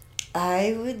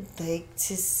 I would like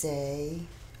to say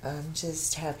I'm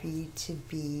just happy to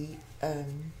be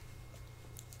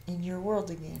in your world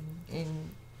again.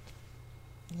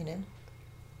 You know,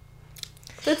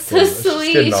 That's so She's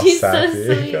sweet. getting all She's so sappy.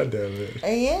 sweet. God damn it. I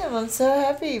am. I'm so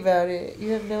happy about it.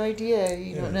 You have no idea.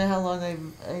 You don't know how long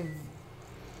I've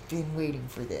been waiting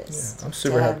for this. Yeah, I'm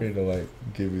super happy to like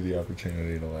give you the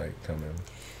opportunity to like come in.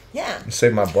 Yeah.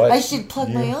 Save my butt. I should plug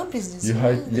my own business. You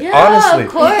yeah. Yeah, honestly, of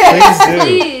course. please do.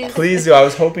 Please. Please do. I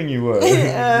was hoping you would.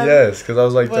 Yes, because I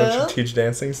was like, don't well- you teach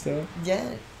dancing still?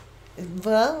 Yeah.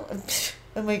 Well,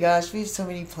 oh my gosh, we have so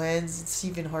many plans. It's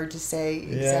even hard to say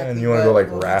exactly. Yeah, and you want to go like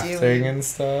what we're rafting doing. and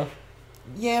stuff.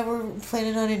 Yeah, we're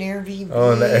planning on an Airbnb.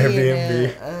 Oh, an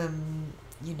Airbnb. And,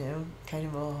 you know, kind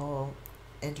of a whole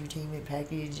entertainment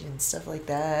package and stuff like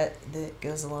that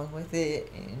goes along with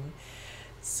it. And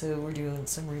so we're doing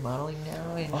some remodeling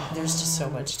now, and there's just so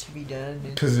much to be done.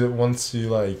 And Because once you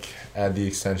like add the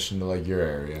extension to like your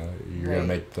area, you're gonna Right.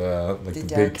 make the big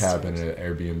downstairs. cabin an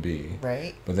Airbnb.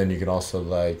 right? But then you can also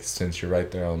like, since you're right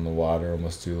there on the water,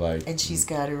 almost do like. And she's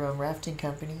got her own rafting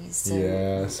company. So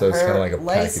Yeah, so it's her kinda like a package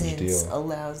license deal.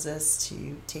 allows us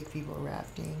to take people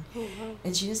rafting. Oh, wow.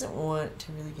 And she doesn't want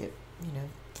to really get, you know,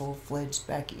 full-fledged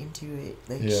back into it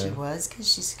like Yeah. she was,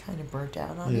 because she's kind of burnt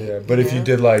out on it. Yeah, but if you know?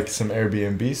 did like some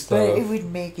Airbnb But stuff. it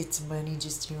would make its money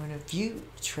just doing a few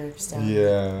trips down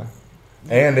Yeah.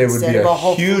 And it would be a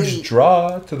huge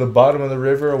draw to the bottom of the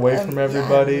river, away from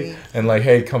everybody, and like,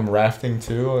 hey, come rafting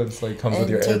too. It's like comes with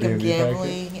your Airbnb package. And take them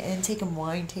gambling, and take them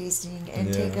wine tasting,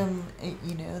 and take them.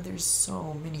 There's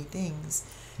so many things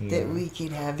that we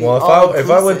could have. Well, if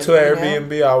I went to an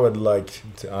Airbnb, I would like.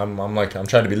 I'm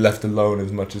trying to be left alone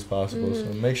as much as possible. So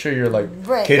make sure you're like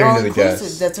catering to the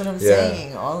guests. That's what I'm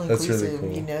saying. All inclusive. That's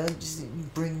really cool.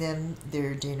 Just bring them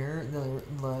their dinner, their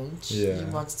lunch. Yeah. He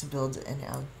wants to build an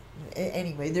out.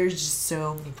 Anyway, there's just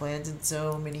so many plans and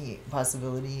so many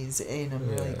possibilities, and I'm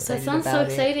really excited about it. That sounds so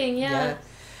exciting, yeah.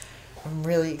 I'm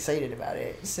really excited about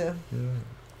it, so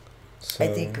I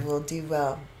think we'll do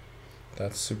well.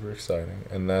 That's super exciting,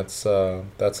 and that's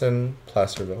in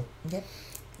Placerville. Yep,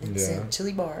 it's a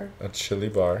Chili Bar. A Chili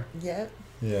Bar. Yep.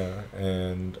 Yeah,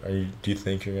 and do you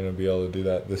think you're gonna be able to do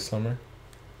that this summer?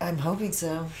 I'm hoping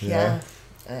so. Yeah,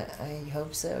 I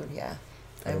hope so. Yeah.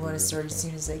 I want to start as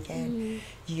soon as I can.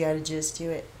 You got to just do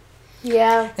it.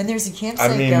 Yeah. And there's a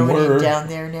campsite going in down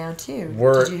there now, too.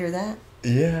 Did you hear that?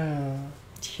 Yeah.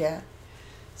 Yeah.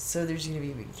 So there's going to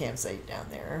be a big campsite down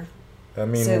there. I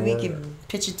mean, so we can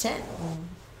pitch a tent.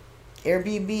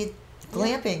 Airbnb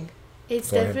glamping.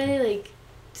 It's definitely, like,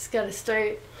 just got to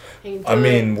start. I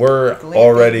mean, we're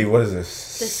already, what is this?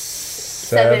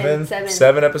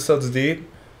 Seven episodes deep.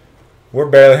 We're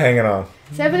barely hanging on.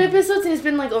 7 episodes, and it's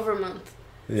been, like, over a month.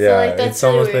 Yeah, so, like, that's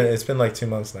it's been like 2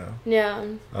 months now. Yeah.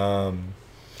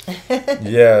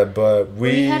 Yeah, but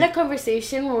we had a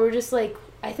conversation where we're just like,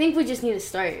 I think we just need to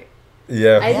start.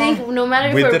 Yeah. I think no matter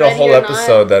if we we're did a whole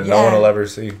episode that no one will ever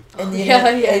see. And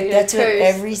that's what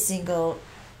every single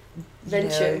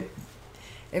venture.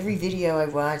 Every video I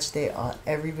watch,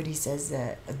 everybody says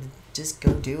that. Just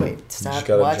go do it. Stop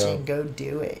watching. Go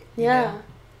do it. Yeah.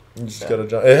 You just gotta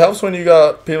jump. It helps when you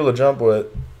got people to jump with.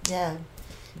 Yeah.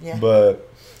 Yeah. But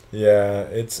yeah,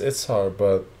 it's hard,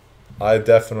 but I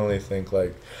definitely think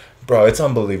like, bro, it's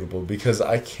unbelievable because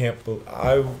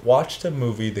I watched a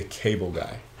movie, The Cable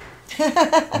Guy.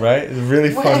 Right? It's a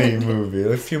really funny movie.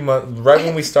 A few months right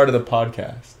when we started the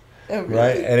podcast. Oh, really?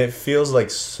 Right? And it feels like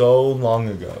so long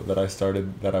ago that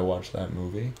I watched that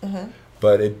movie.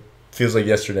 But it feels like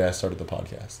yesterday I started the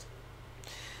podcast.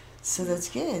 So that's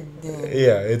good. Then.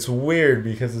 Yeah, it's weird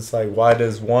because it's like, why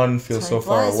does one feel so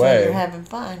far away? You're having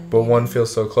fun. But one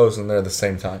feels so close and they're at the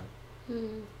same time.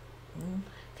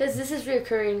 Because this is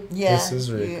reoccurring. Yeah. This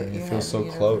is reoccurring. It feels so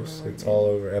close. It's all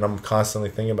over. And I'm constantly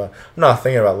thinking about... I'm not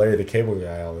thinking about Larry the Cable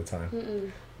Guy all the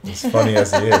time. As funny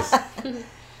as he is.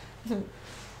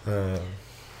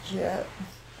 Yeah.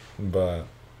 But,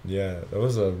 yeah, that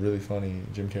was a really funny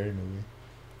Jim Carrey movie.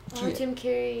 Oh, Jim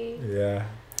Carrey. Yeah.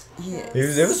 Yes.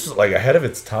 It was like ahead of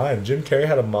its time. Jim Carrey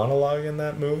had a monologue in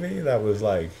that movie that was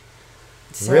like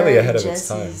really ahead of its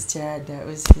time. Jesse's dad, that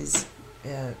was his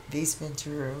Ace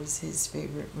Ventura was his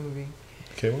favorite movie.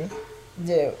 Cable Guy?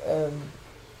 No,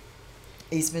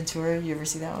 Ace Ventura. You ever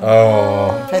see that one?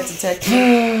 Oh, Pet Detective.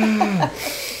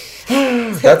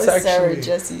 That's actually Sarah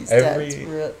Jesse's dad's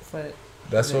fun.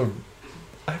 That's what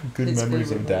I have good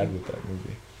memories of Dad with that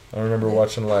movie. I remember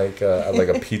watching like at like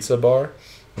a pizza bar.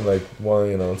 Like, well,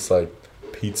 it's like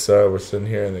pizza. We're sitting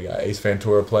here and they got Ace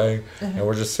Ventura playing, and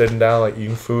we're just sitting down, like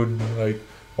eating food, like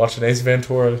watching Ace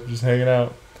Ventura, just hanging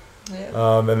out.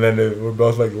 Yeah. And then we're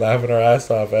both like laughing our ass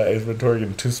off at Ace Ventura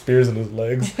getting 2 spears in his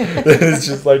legs. It's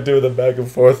just like doing the back and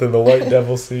forth in the White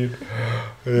Devil scene.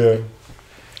 Yeah.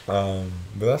 But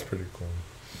that's pretty cool.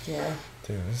 Yeah.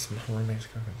 Dude, my roommate's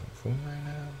cooking some food right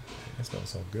now. It smells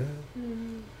so good.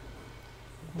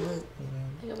 I think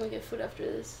I'm gonna get food after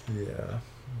this. Yeah,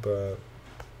 but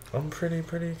I'm pretty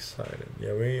excited.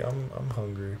 Yeah, I'm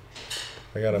hungry.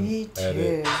 I gotta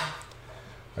edit.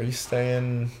 Are you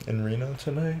staying in Reno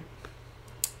tonight?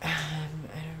 I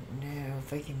don't know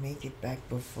if I can make it back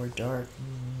before dark.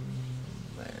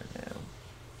 I don't know.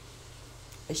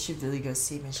 I should really go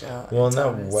see Michelle. Well, and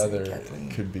that weather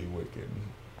could be wicked.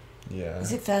 Yeah.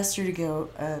 Is it faster to go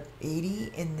up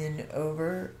 80 and then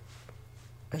over?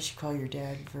 I should call your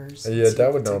dad first. Yeah,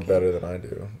 Dad would know better than I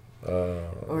do.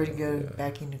 Or to go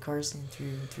back into Carson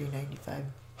through 395.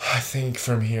 I think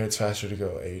from here it's faster to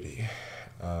go 80.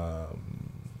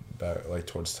 Back like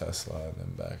towards Tesla and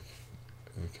then back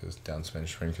because down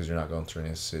Spanish Spring because you're not going through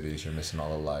any cities. You're missing all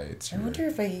the lights. I wonder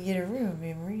if I can get a room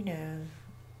in Reno.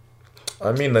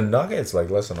 I mean, the Nugget's like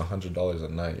less than $100 a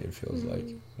night. It feels like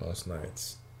most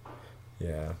nights.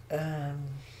 Yeah.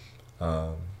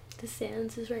 The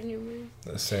Sands is right near me.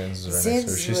 The Sands is right next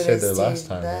to her. She stayed there last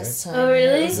time, right? Oh,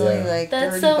 really? It was only like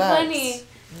That's $30. so funny. It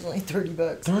was only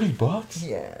 $30. $30?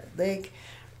 Yeah, like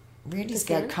Randy's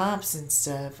got comps and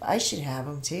stuff. I should have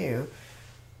them too,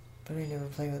 but I never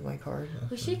play with my card.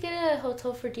 We should get a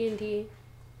hotel for D&D.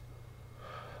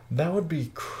 That would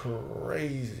be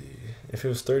crazy. If it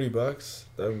was $30,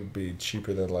 that would be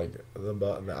cheaper than like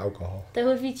the alcohol. That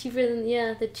would be cheaper than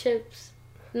the chips.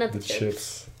 Not the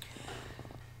chips.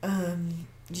 You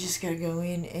just gotta go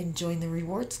in and join the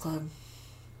rewards club.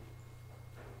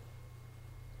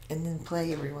 And then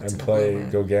play every once in a while. And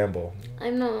play, go gamble.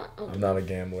 I'm not. I'm not a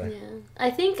gambler. Yeah, I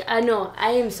think I know.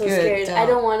 I am so Good, scared. don't. I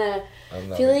don't want to. I'm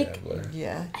not feel a like gambler.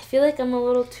 Yeah. I feel like I'm a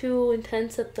little too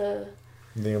intense at the.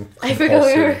 I I forgot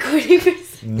we were recording.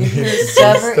 If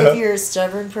you're a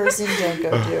stubborn person, don't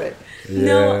go do it. Yeah.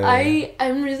 No,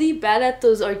 I'm really bad at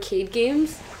those arcade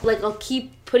games. Like I'll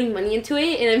keep putting money into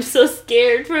it, and I'm so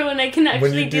scared for when I can actually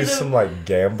when you do some like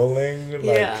gambling,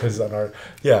 like because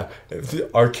if the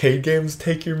arcade games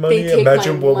take your money,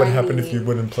 imagine what would happen if you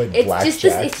wouldn't play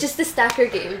blackjack. It's just the stacker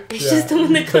game. It's just the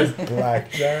one that goes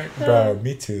blackjack. Bro,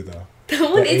 me too though. That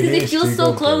one is it feels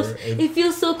so close. It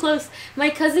feels so close. My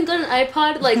cousin got an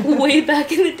iPod like way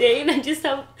back in the day, and I just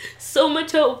have so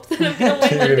much hope that I'm gonna win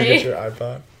You're one gonna day. get your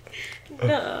iPod.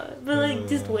 No, but like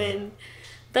just win.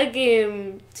 That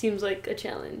game seems like a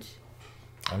challenge.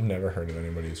 I've never heard of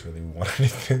anybody who's really won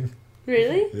anything.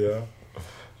 Really? Yeah.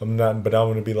 I'm not, but I'm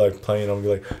gonna be like playing. I'm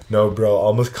gonna be like, no, bro,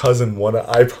 Alma's cousin won an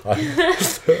iPod.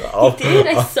 Dude,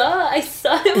 I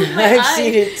saw it with my I've eyes.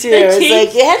 seen it too. That It's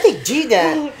like, yeah, how they do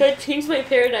that? That changed my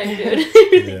paradigm, dude.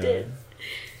 It really did.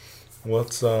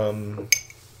 What's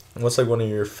like one of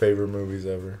your favorite movies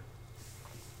ever?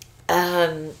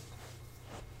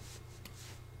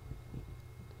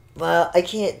 Well, I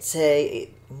can't say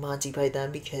Monty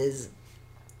Python because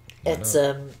it's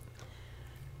an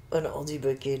oldie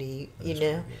but goodie, you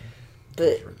know.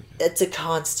 But it's a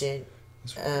constant.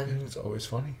 It's always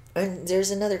funny. And there's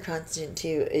another constant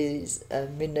too. Is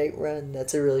Midnight Run.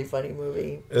 That's a really funny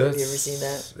movie. Have you ever seen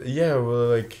that? Yeah. Well,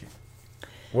 like,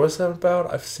 what's that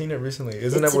about? I've seen it recently.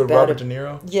 Isn't It's that with about Robert De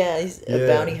Niro? Yeah, he's a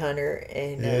bounty hunter,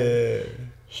 and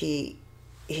he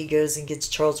goes and gets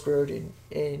Charles Grodin,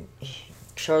 and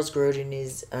Charles Grodin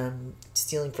is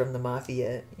stealing from the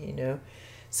mafia, you know.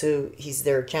 So he's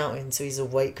their accountant, so he's a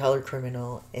white-collar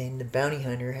criminal, and the bounty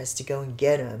hunter has to go and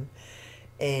get him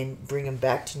and bring him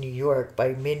back to New York by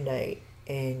midnight.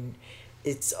 And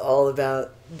it's all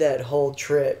about that whole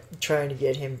trip, trying to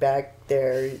get him back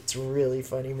there. It's a really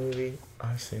funny movie.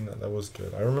 I've seen that. That was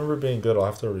good. I remember it being good. I'll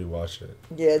have to rewatch it.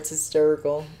 Yeah, it's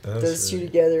hysterical. Those two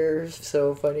together are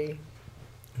so funny.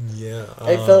 Yeah.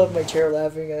 I fell off my chair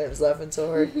laughing. I was laughing so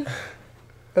hard.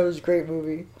 That was a great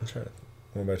movie. I'm trying.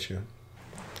 What about you?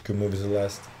 Good movies to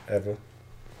last ever?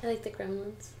 I like the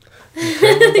Gremlins.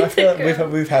 I feel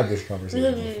like we've had this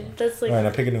conversation before. That's like... Alright,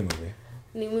 now pick a new movie.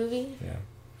 New movie? Yeah.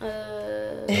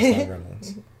 That's not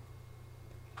Gremlins.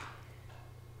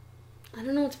 I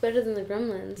don't know what's better than the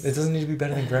Gremlins. It doesn't need to be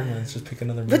better than Gremlins. Just pick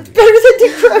another movie. What's better than the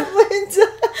Gremlins?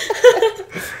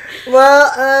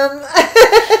 Well,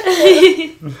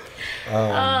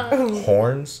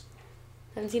 Horns.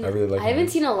 I really like haven't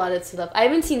seen a lot of stuff. I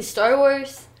haven't seen Star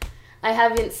Wars. I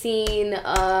haven't seen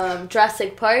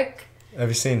Jurassic Park. Have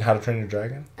you seen How to Train Your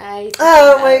Dragon? Oh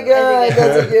my god,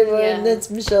 that's a good one. Yeah. That's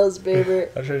Michelle's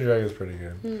favorite. How to Train Your Dragon is pretty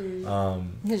good.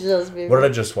 Michelle's favorite. What did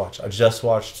I just watch? I just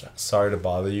watched Sorry to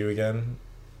Bother You again.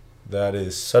 That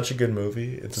is such a good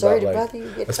movie. It's Sorry about to like, bother you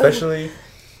again. especially,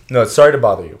 no, it's Sorry to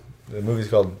Bother You. The movie's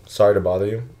called Sorry to Bother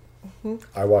You.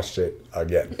 I watched it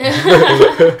again.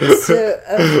 So,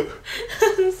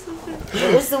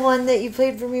 what was the one that you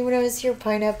played for me when I was here?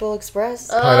 Pineapple Express?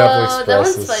 Pineapple Express that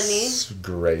one's is funny.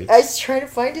 Great. I was trying to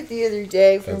find it the other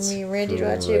day for me and Randy to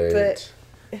watch it, but...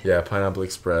 Yeah, Pineapple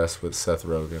Express with Seth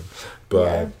Rogen.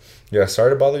 But, yeah,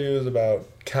 Sorry to Bother You is about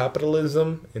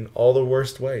capitalism in all the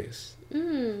worst ways.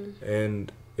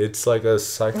 And it's like a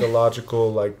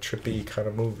psychological, like, trippy kind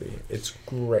of movie. It's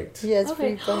great. Yeah, it's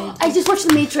pretty funny. I just watched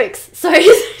The Matrix. Sorry.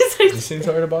 You seen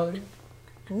Sorry to Bother You?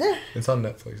 No. It's on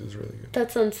Netflix. It's really good.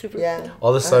 That sounds super cool. All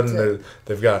of a sudden,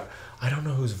 they've got... I don't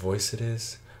know whose voice it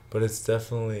is, but it's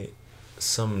definitely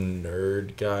some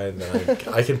nerd guy that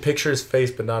I can picture his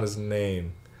face, but not his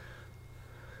name.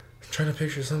 I'm trying to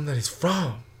picture something that he's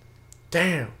from.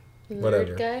 Damn. Nerd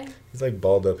Whatever. Guy? He's like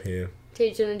bald up here.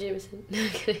 J. Jonah Jameson. No, I'm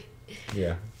kidding.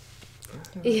 Yeah.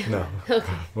 Yeah. No.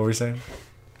 Okay. What were you saying?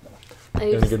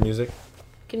 Any good music?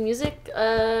 Good music?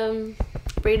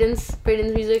 Braden's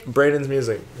music. Braden's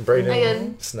music. Braden.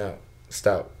 Again. Stout.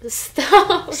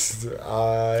 Stop.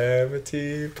 I am a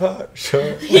teapot.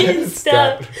 Short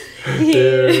Stop.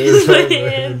 Here is my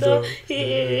anthem.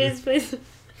 Here is my...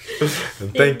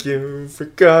 And thank you for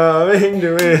coming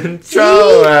to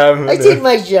intro. I did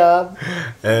my job.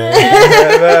 And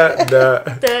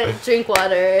Drink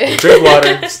water. drink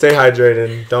water. Stay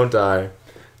hydrated. Don't die.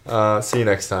 See you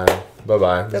next time. Bye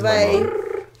bye. Bye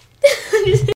bye.